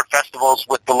outdoor festivals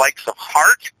with the likes of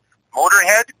Heart,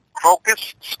 Motorhead,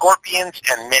 Crocus, Scorpions,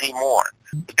 and many more.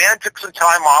 The band took some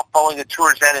time off following the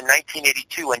tour's end in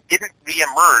 1982 and didn't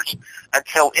re-emerge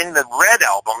until In the Red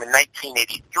album in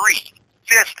 1983.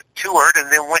 Fist toured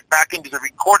and then went back into the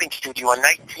recording studio in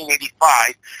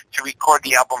 1985 to record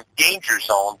the album Danger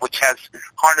Zone, which has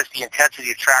harnessed the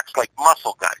intensity of tracks like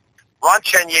Muscle Gun. Ron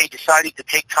Chenye decided to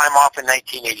take time off in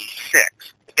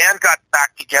 1986. The band got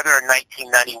back together in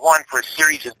 1991 for a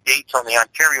series of dates on the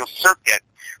Ontario circuit,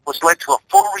 which led to a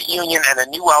full reunion and a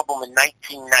new album in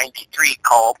 1993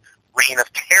 called Reign of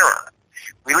Terror.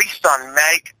 Released on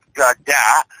Magda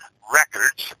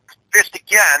Records, Fist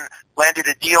again landed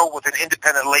a deal with an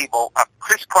independent label, a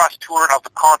crisscross tour of the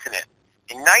continent.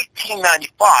 In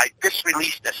 1995, Fist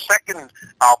released a second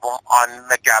album on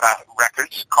Magda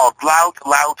Records called Loud,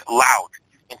 Loud, Loud.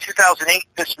 In 2008,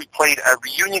 Fist replayed a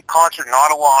reunion concert in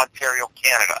Ottawa, Ontario,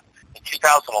 Canada. In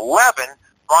 2011,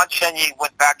 Ron Chenye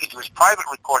went back into his private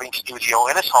recording studio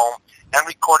in his home and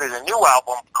recorded a new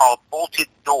album called Bolted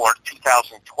Door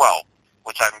 2012,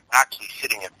 which I'm actually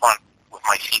sitting in front with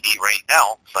my CD right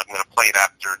now, so I'm going to play it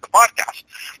after the podcast.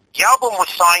 The album was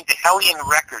signed to Hellion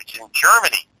Records in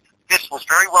Germany. This was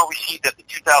very well received at the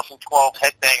 2012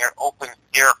 Headbanger Open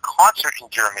Air concert in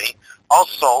Germany.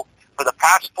 Also, for the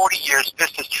past 40 years,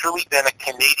 Fist has truly been a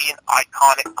Canadian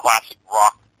iconic classic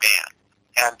rock band.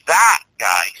 And that,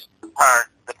 guys, are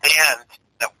the band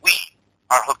that we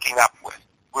are hooking up with.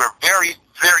 We're very,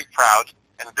 very proud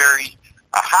and very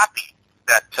happy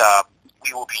that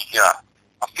we will be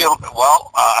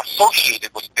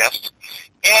associated with Fist.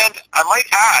 And I might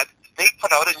add, they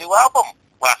put out a new album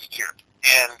last year.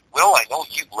 And, Will, I know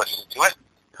you've listened to it.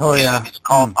 Oh, yeah. It's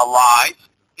called Alive.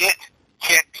 It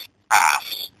kicks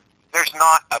ass. There's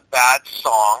not a bad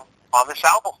song on this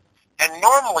album. And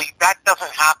normally that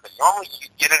doesn't happen. Normally you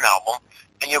get an album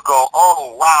and you go,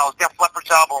 oh, wow, Def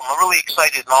Leppard's album, I'm really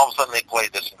excited, and all of a sudden they play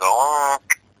this and go,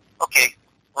 okay,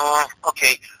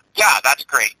 yeah, that's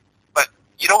great. But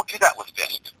you don't do that with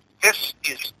Fist. This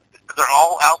is, they're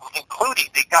all albums, including,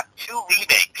 they got 2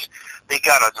 remakes. They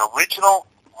got an original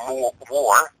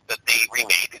War that they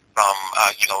remade from,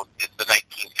 the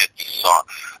 1950s song,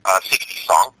 60s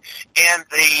song, and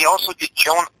they also did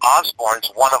Joan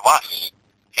Osborne's One of Us.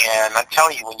 And I'm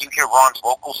telling you, when you hear Ron's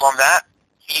vocals on that,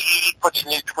 he puts a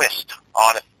new twist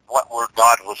on it. What were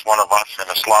God was one of us and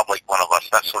a Slav like one of us,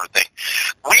 that sort of thing.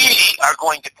 We are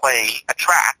going to play a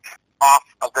track off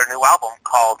of their new album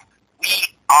called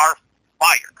We Are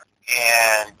Fire.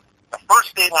 And the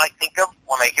first thing I think of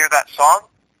when I hear that song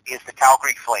is the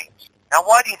Calgary Flames. Now,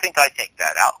 why do you think I take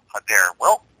that out there,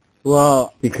 Will?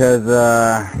 Well, because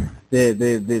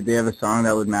they have a song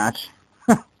that would match.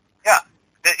 Yeah,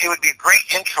 it would be a great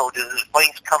intro to the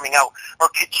Flames coming out. Or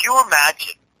could you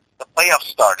imagine the playoffs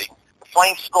starting, the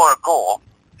Flames score a goal,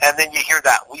 and then you hear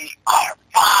that, We Are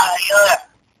Fire,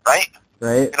 right?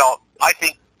 Right. I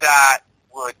think that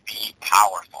would be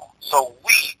powerful. So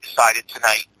we decided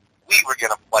tonight we were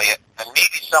going to play it, and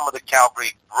maybe some of the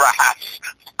Calgary brass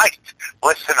might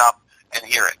listen up and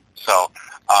hear it. So,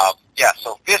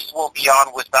 so Fist will be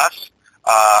on with us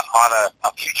on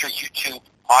a future YouTube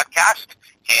podcast,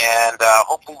 and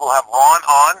hopefully we'll have Ron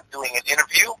on doing an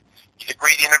interview. He's a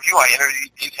great interview. I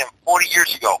interviewed him 40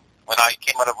 years ago when I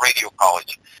came out of radio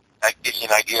college. That gives you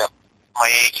an idea of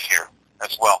my age here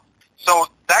as well. So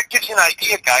that gives you an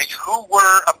idea, guys, who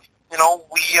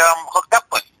we hooked up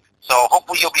with. So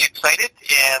hopefully you'll be excited,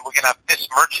 and we're going to have this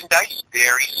merchandise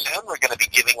very soon. We're going to be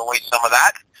giving away some of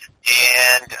that,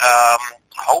 and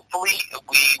hopefully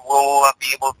we will be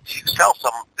able to sell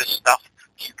some of this stuff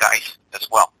to you guys as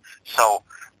well. So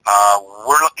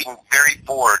we're looking very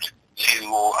forward to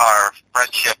our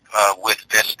friendship with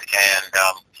Vist and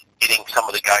getting some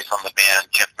of the guys on the band,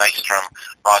 Jeff Nystrom,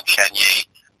 Ron Chenier,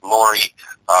 Lori,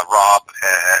 Rob,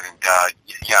 and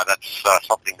that's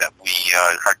something that we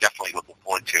are definitely looking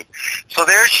forward to. So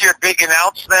there's your big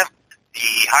announcement.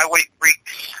 The HiWay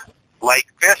Freeks like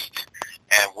Vist,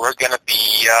 and we're going to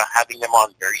be having them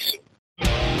on very soon.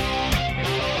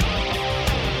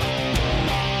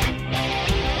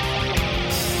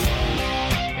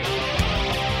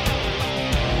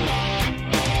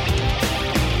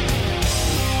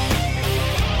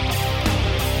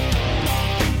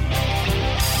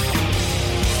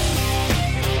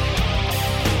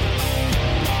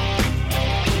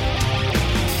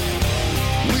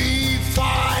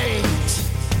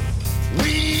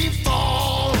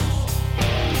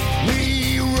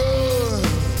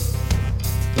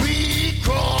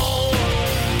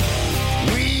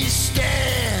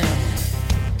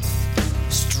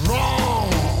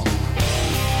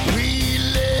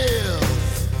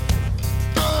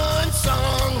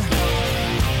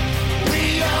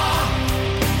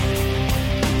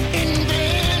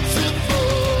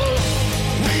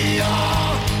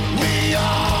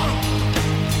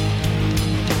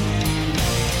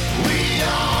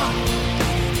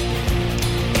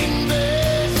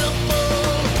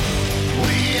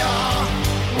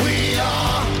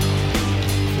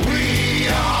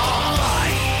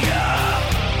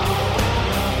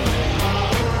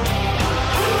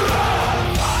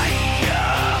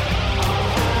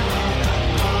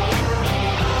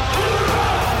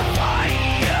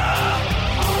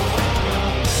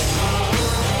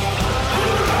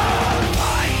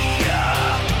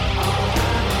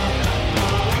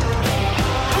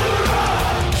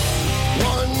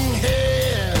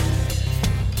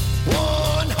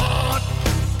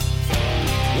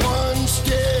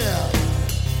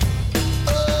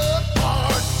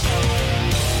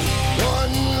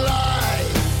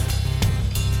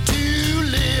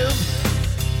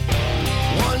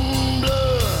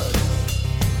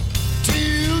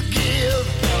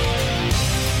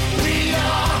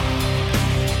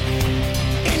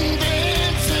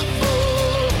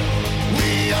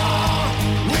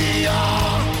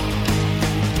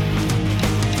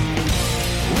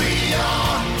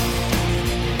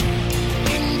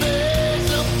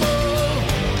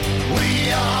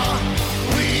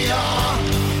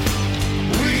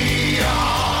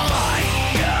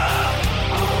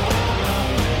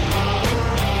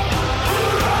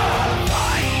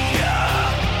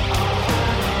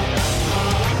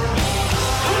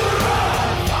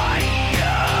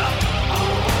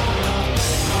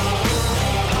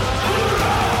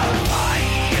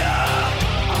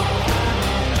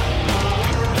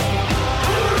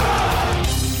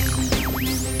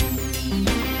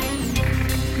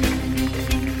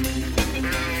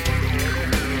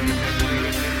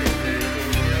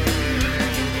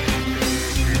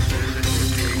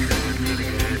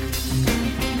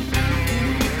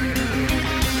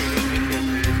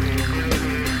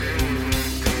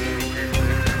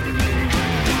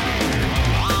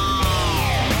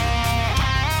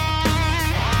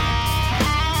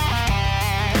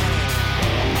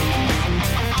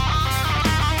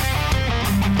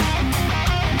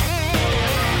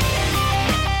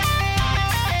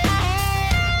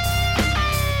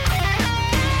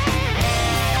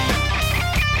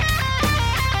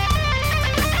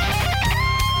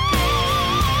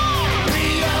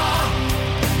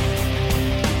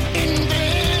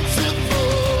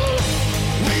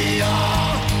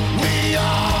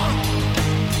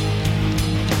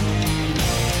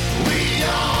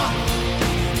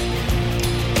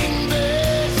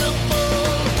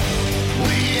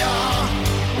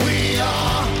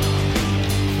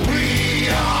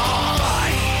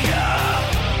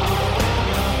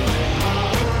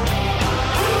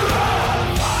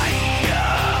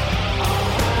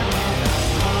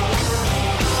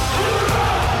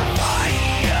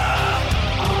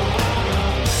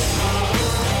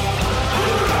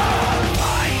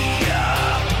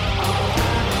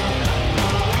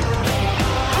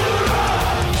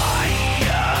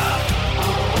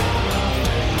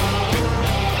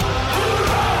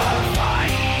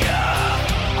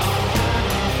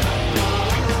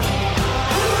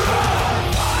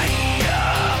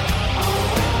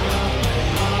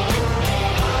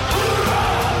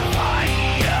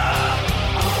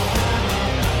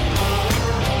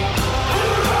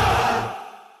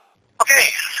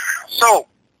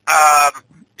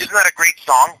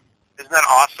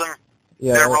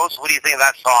 Yeah. There, Rose, what do you think of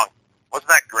that song? Wasn't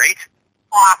that great?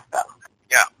 Awesome.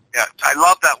 Yeah. I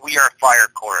love that We Are Fire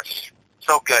chorus.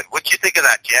 So good. What'd you think of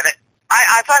that, Janet?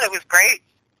 I thought it was great.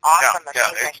 Awesome.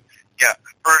 Yeah.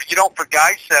 For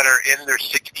guys that are in their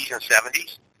 60s and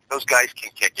 70s, those guys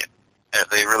can kick it.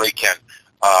 They really can.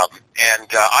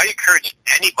 I encourage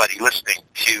anybody listening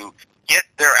to get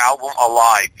their album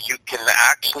Alive. You can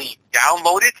actually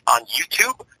download it on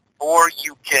YouTube, or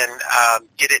you can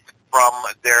get it from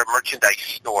their merchandise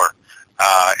store.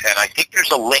 And I think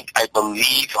there's a link, I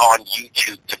believe, on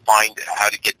YouTube to find how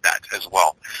to get that as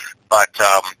well. But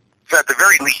at the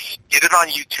very least, get it on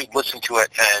YouTube, listen to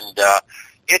it, and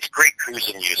it's great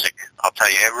cruising music. I'll tell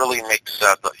you, it really makes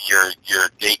your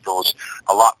day goes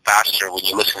a lot faster when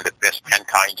you listen to this 10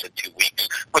 times in 2 weeks,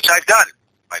 which I've done,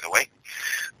 by the way.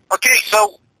 Okay,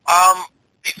 so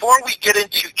before we get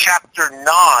into Chapter 9,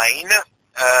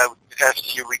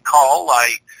 as you recall,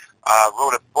 I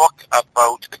wrote a book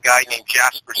about a guy named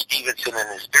Jasper Stevenson and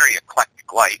his very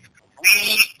eclectic life.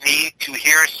 We need to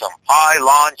hear some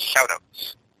pylon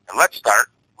shout-outs. And let's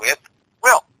start with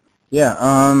Will. Yeah,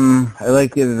 I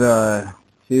like his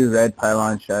 2 red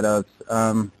pylon shout-outs.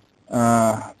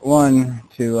 One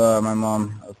to my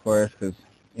mom, of course, because,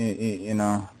 you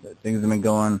know, things have been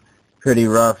going pretty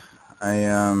rough. I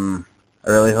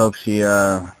really hope she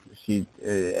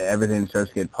everything starts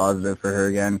to get positive for her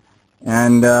again.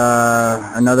 And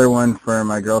another one for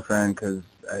my girlfriend, because,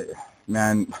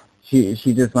 she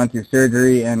just went through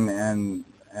surgery, and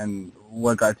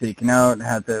what got taken out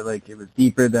had to, it was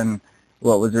deeper than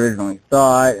what was originally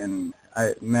thought, and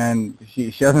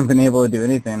she hasn't been able to do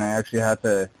anything. I actually had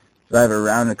to drive her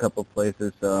around a couple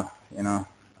places, so, you know,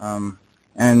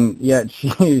 and yet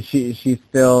she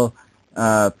still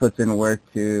puts in work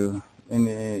into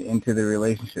the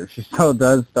relationship. She still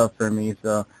does stuff for me,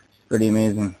 so it's pretty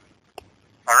amazing.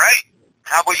 All right.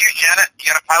 How about you, Janet?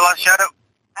 You got a pylon shout-out?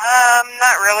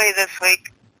 Not really this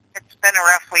week. It's been a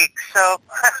rough week, so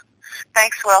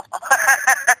thanks, Will.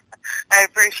 I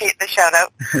appreciate the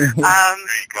shout-out. There you go.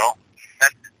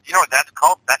 You know what that's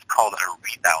called? That's called a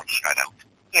rebound shout-out.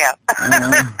 Yeah.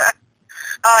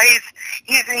 Oh,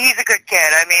 he's a good kid.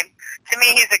 I mean, to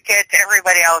me, he's a kid. To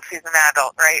everybody else, he's an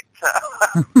adult, right? So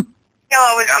he'll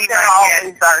always be my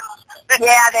kid.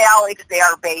 They always say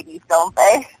our babies, don't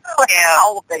they? Yeah.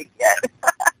 All they get.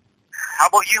 How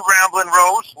about you, Ramblin'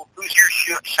 Rose? Who's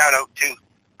your shout-out to?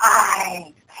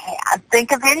 I can't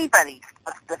think of anybody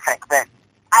specific, but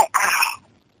I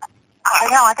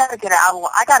know I gotta get out.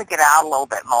 I gotta get out a little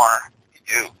bit more.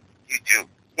 You do.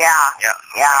 Yeah.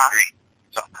 I agree.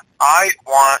 So I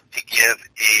want to give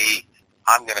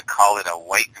I'm going to call it a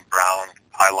white and brown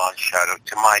pylon shout-out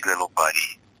to my little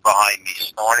buddy behind me,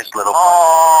 snoring his little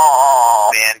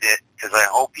Bandit, because I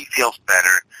hope he feels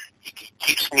better. He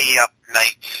keeps me up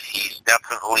nights. He's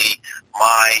definitely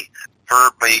my fur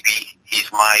baby.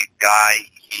 He's my guy.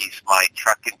 He's my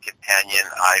trucking companion.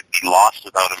 I'd be lost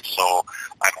without him, so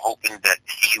I'm hoping that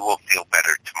he will feel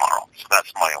better tomorrow. So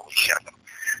that's my only shout-out.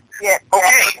 Get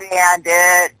better,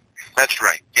 Bandit. That's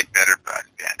right. Get better,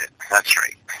 Bandit. That's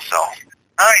right. So, all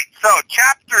right. So,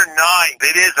 Chapter 9.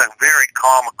 It is a very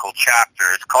comical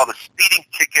chapter. It's called A Speeding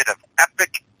Ticket of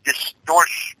Epic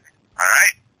Distortion. All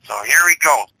right. So here we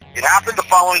go. It happened the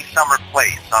following summer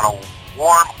place on a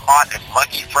warm, hot, and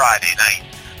muggy Friday night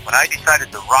when I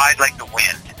decided to ride like the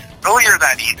wind. Earlier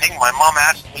that evening, my mom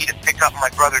asked me to pick up my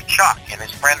brother Chuck and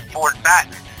his friend Ford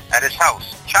Batten at his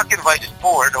house. Chuck invited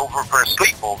Ford over for a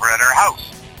sleepover at her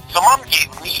house. So Mom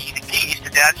gave me the keys to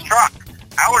Dad's truck.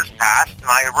 Hours passed,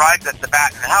 and I arrived at the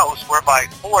Batten house, whereby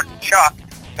Ford and Chuck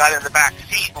got in the back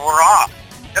seat and were off.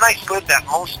 Then I slid that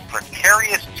most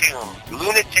precarious tune,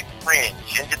 Lunatic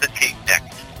Fringe, into the tape deck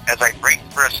as I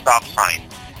braked for a stop sign.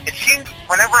 It seemed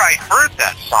whenever I heard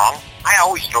that song, I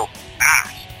always drove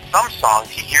fast. Some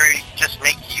songs you hear just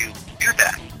make you do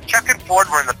that. Chuck and Ford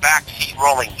were in the back seat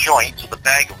rolling joints with a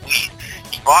bag of weed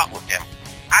he bought with him.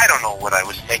 I don't know what I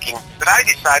was thinking, but I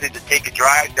decided to take a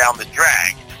drive down the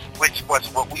drag, which was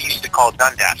what we used to call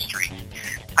Dundas Street.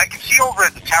 I could see over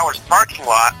at the tower's parking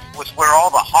lot was where all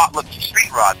the hot-looking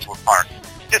street rods were parked.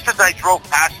 Just as I drove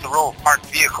past the row of parked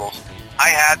vehicles, I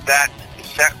had that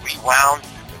cassette rewound,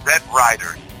 the Red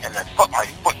Rider, and then put my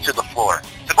foot to the floor.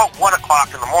 It's about 1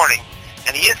 o'clock in the morning,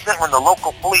 and the instant when the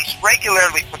local police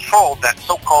regularly patrolled that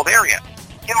so-called area.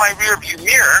 In my rearview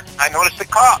mirror, I noticed a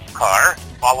cop car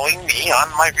following me on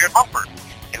my rear bumper.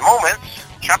 In moments,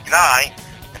 Chuck and I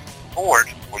and Ford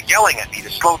were yelling at me to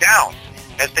slow down,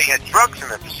 as they had drugs in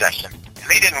their possession, and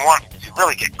they didn't want to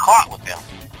really get caught with them.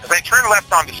 As I turned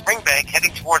left onto Springbank,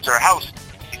 heading towards our house,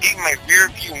 I gave my rear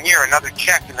view mirror another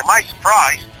check, and to my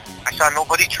surprise, I saw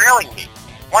nobody trailing me.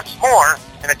 Once more,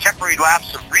 in a temporary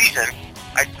lapse of reason,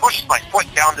 I pushed my foot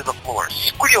down to the floor,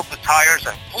 squealed the tires,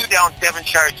 and flew down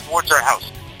Devonshire towards our house.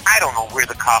 I don't know where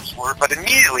the cops were, but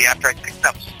immediately after I picked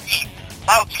up speed,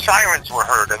 loud sirens were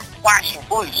heard, and flashing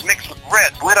blues mixed with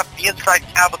reds lit up the inside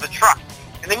cab of the truck.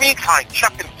 In the meantime,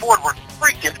 Chuck and Ford were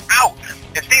freaking out,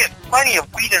 as they had plenty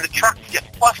of weed in the truck to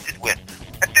get busted with.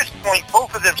 At this point,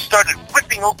 both of them started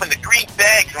ripping open the green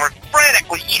bags and were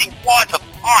frantically eating wads of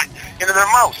pot into their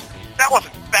mouths. That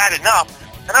wasn't bad enough.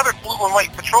 Another blue and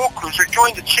white patrol cruiser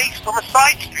joined the chase from a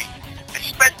side street. I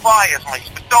sped by as my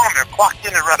speedometer clocked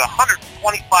in around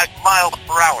 125 miles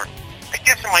per hour. I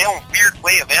guess in my own weird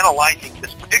way of analyzing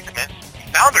this predicament we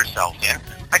found ourselves in,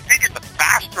 I figured the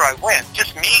faster I went,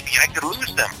 just maybe I could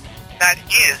lose them. That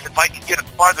is, if I could get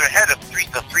farther ahead of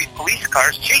the three police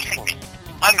cars chasing me.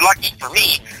 Unlucky for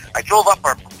me, I drove up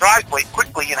our driveway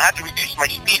quickly and had to reduce my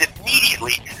speed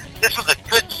immediately. This was a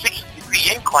good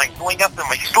 60-degree incline going up in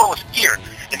my slowest gear,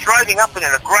 and driving up it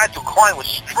in a gradual climb was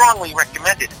strongly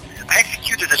recommended. I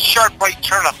executed a sharp right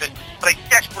turn up it, but I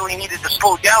desperately needed to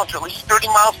slow down to at least 30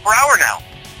 miles per hour now.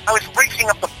 I was racing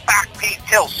up the back-paved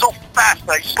hill so fast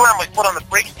that I slammed my foot on the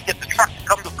brakes to get the truck to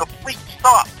come to a complete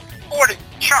stop. Ford and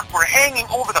Chuck were hanging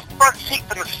over the front seat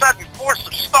from the sudden force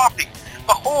of stopping.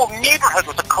 The whole neighborhood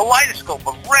was a kaleidoscope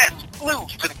of reds,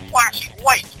 blues, and flashing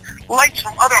whites. Lights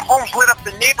from other homes lit up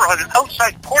the neighborhood, and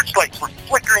outside porch lights were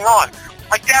flickering on.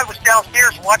 My dad was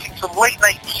downstairs watching some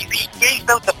late-night TV, gazed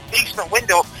out the basement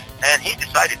window, and he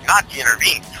decided not to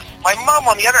intervene. My mom,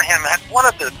 on the other hand, had one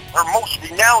of her most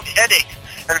renowned headaches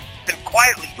and had been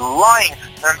quietly lying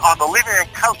on the living room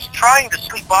couch trying to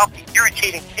sleep off the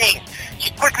irritating pain.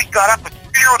 She quickly got up and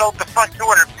barreled out the front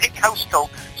door in her pink house coat,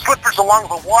 slippers along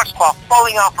with a washcloth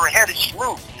falling off her head as she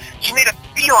moved. She made a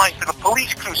beeline for the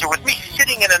police cruiser with me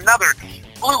sitting in another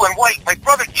blue and white. My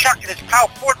brother Chuck and his pal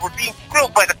Ford were being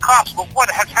grilled by the cops about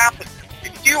what has happened.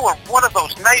 If you were one of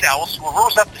those night owls who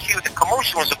rose up to see what the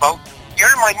commotion was about, you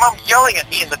heard my mom yelling at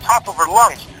me in the top of her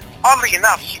lungs. Oddly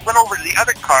enough, she went over to the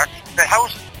other car that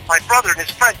housed my brother and his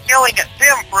friend, yelling at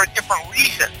them for a different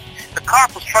reason. The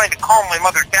cop was trying to calm my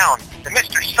mother down, and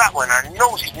Mr. Sutland, our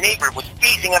nosy neighbor, was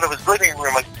gazing out of his living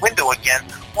room window again,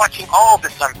 watching all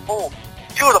this unfold.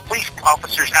 Two of the police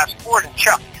officers asked Ford and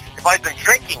Chuck if I'd been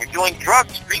drinking or doing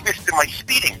drugs previous to my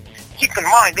speeding. Keep in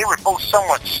mind, they were both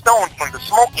somewhat stoned from the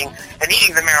smoking and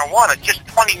eating the marijuana just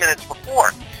 20 minutes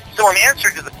before. So in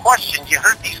answer to the question, you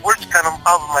heard these words come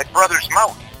out of my brother's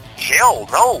mouth. Hell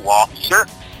no, officer.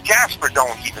 Jasper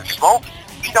don't even smoke.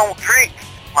 He don't drink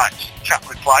much, Chuck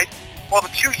replied. While the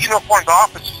two uniformed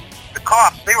officers, the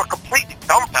cops, they were completely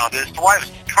dumbfounded as to why I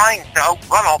was trying to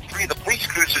outrun all three of the police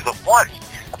cruisers at once.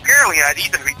 Apparently, I'd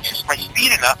even reduced my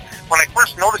speed enough when I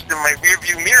first noticed in my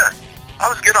rearview mirror. I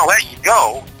was going to let you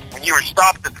go when you were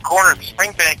stopped at the corner of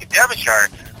Springbank in Devonshire,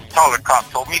 the taller cop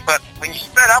told me, but when you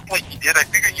sped up like you did, I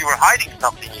figured you were hiding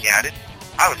something, he added.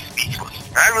 I was speechless,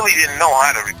 and I really didn't know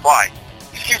how to reply.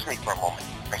 Excuse me for a moment,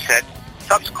 I said.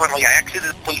 Subsequently, I exited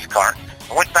the police car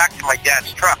and went back to my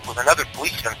dad's truck with another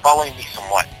policeman following me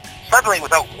somewhat. Suddenly,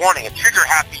 without warning, a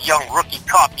trigger-happy young rookie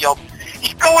cop yelled,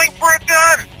 "He's going for a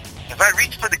gun!" As I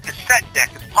reached for the cassette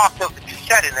deck and popped out the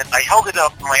cassette in it, I held it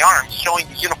up in my arms, showing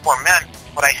the uniformed men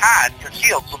what I had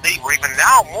concealed, so they were even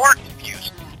now more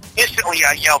confused. Instantly,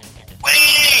 I yelled,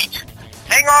 "Wait!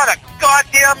 Hang on a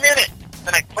goddamn minute!"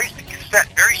 Then I placed the cassette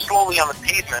very slowly on the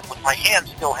pavement with my hand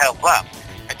still held up.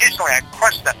 Additionally, I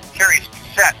crushed that precarious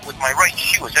cassette with my right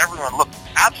shoe as everyone looked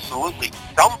absolutely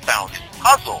dumbfounded,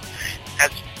 puzzled,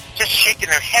 as just shaking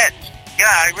their heads. Yeah,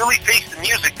 I really faced the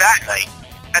music that night.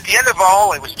 At the end of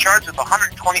all, I was charged with a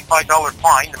 $125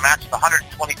 fine to match the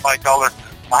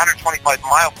 $125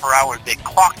 mile per hour they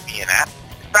clocked me in at.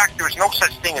 In fact, there was no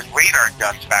such thing as radar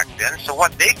guns back then, so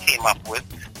what they came up with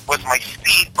was my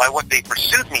speed by what they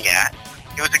pursued me at.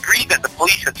 It was agreed that the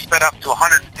police had sped up to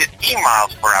 115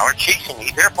 miles per hour chasing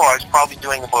me, therefore I was probably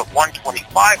doing about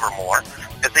 125 or more,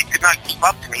 as they could not keep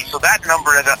up to me, so that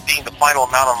number ended up being the final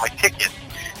amount on my ticket.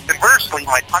 Conversely,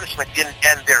 my punishment didn't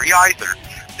end there either.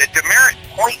 The demerit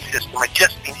point system had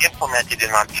just been implemented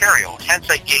in Ontario, hence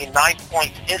I gained 9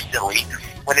 points instantly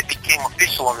when it became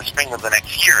official in the spring of the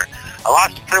next year. I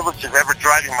lost the privilege of ever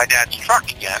driving my dad's truck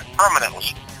again,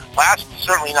 permanently. Last but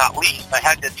certainly not least, I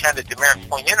had to attend a demerit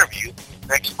point interview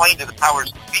and explain to the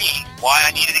powers that be why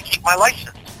I needed to keep my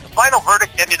license. The final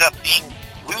verdict ended up being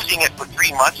losing it for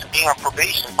 3 months and being on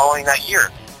probation following that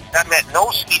year. That meant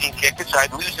no speeding tickets.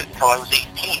 I'd lose it until I was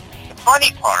 18. The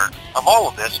funny part of all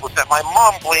of this was that my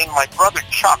mom blamed my brother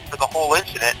Chuck for the whole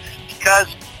incident because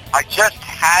I just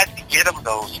had to get him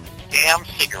those damn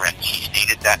cigarettes, she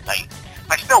stated that night.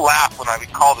 I still laugh when I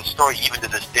recall the story even to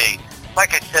this day.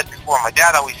 like I said before, my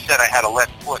dad always said I had a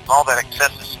left foot, and all that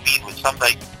excessive speed would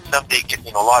someday get me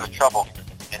in a lot of trouble.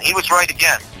 And he was right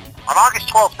again. On August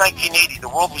 12, 1980, the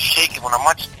world was shaken when a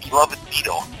much-beloved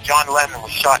Beatle, John Lennon,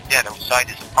 was shot dead outside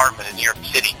his apartment in New York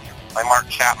City by Mark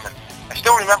Chapman. I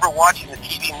still remember watching the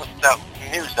TV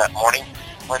news that morning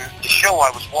when the show I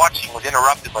was watching was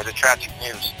interrupted by the tragic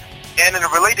news. And in a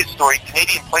related story,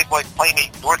 Canadian Playboy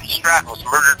playmate Dorothy Stratton was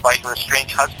murdered by her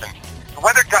estranged husband. The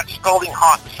weather got scalding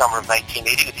hot the summer of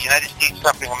 1980, with the United States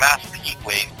suffering a massive heat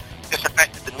wave. This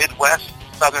affected the Midwest,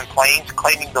 Southern Plains,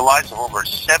 claiming the lives of over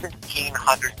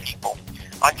 1,700 people.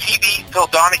 On TV, Phil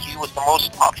Donahue was the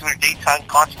most popular daytime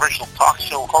controversial talk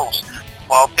show host,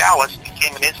 while Dallas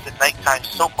became an instant nighttime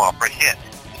soap opera hit.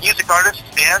 The music artists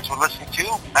fans were listening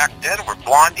to back then were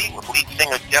Blondie, with lead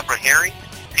singer Deborah Harry,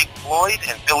 Pink Floyd,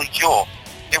 and Billy Joel.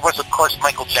 There was, of course,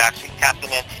 Michael Jackson,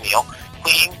 Captain Antonio,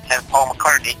 Queen, and Paul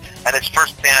McCartney, and his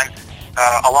first band,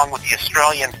 along with the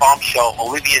Australian bombshell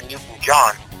Olivia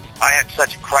Newton-John. I had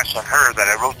such a crush on her that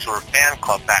I wrote to her fan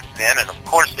club back then, and of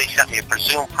course they sent me a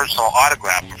presumed personal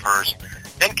autograph of hers.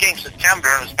 Then came September,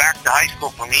 and it was back to high school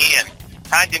for me, and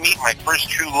time to meet my first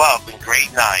true love in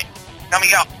grade 9.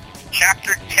 Coming up,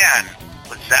 Chapter 10,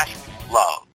 Possessed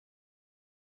Love.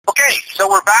 Okay, so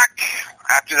we're back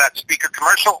after that speaker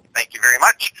commercial. Thank you very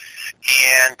much.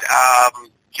 And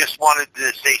just wanted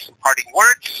to say some parting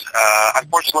words.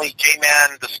 Unfortunately,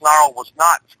 J-Man the Snarl was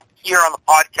not here on the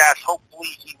podcast. Hopefully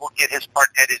he will get his part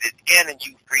edited in, and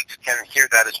you freaks can hear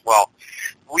that as well.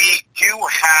 We do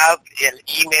have an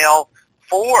email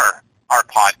for our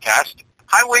podcast.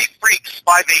 HiWay Freeks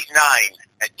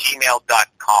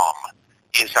 589@gmail.com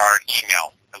is our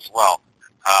email as well.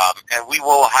 And we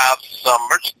will have some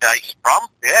merchandise from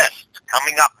this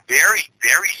coming up very,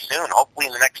 very soon, hopefully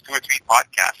in the next 2 or 3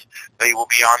 podcasts. They will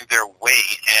be on their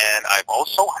way. And I've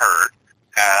also heard,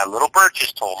 Little Bird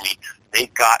just told me,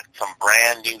 they've got some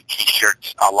brand new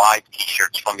T-shirts, live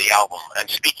T-shirts from the album. And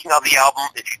speaking of the album,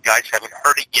 if you guys haven't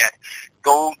heard it yet,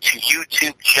 go to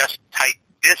YouTube, just type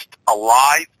Fist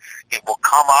Alive. It will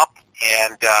come up,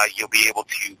 and you'll be able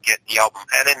to get the album.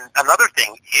 And then another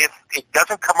thing, if it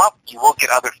doesn't come up, you will get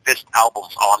other Fist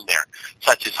albums on there,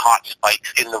 such as Hot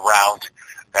Spikes, In the Round,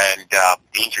 and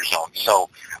Danger Zone. So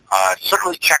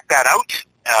certainly check that out.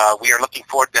 We are looking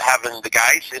forward to having the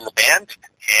guys in the band,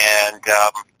 and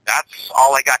that's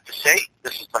all I got to say.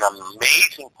 This has been an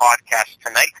amazing podcast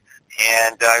tonight,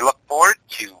 and I look forward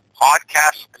to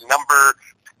podcast number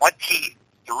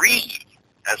 23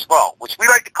 as well, which we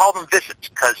like to call them visits,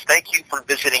 because thank you for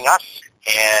visiting us,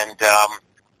 and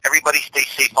everybody stay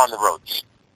safe on the roads.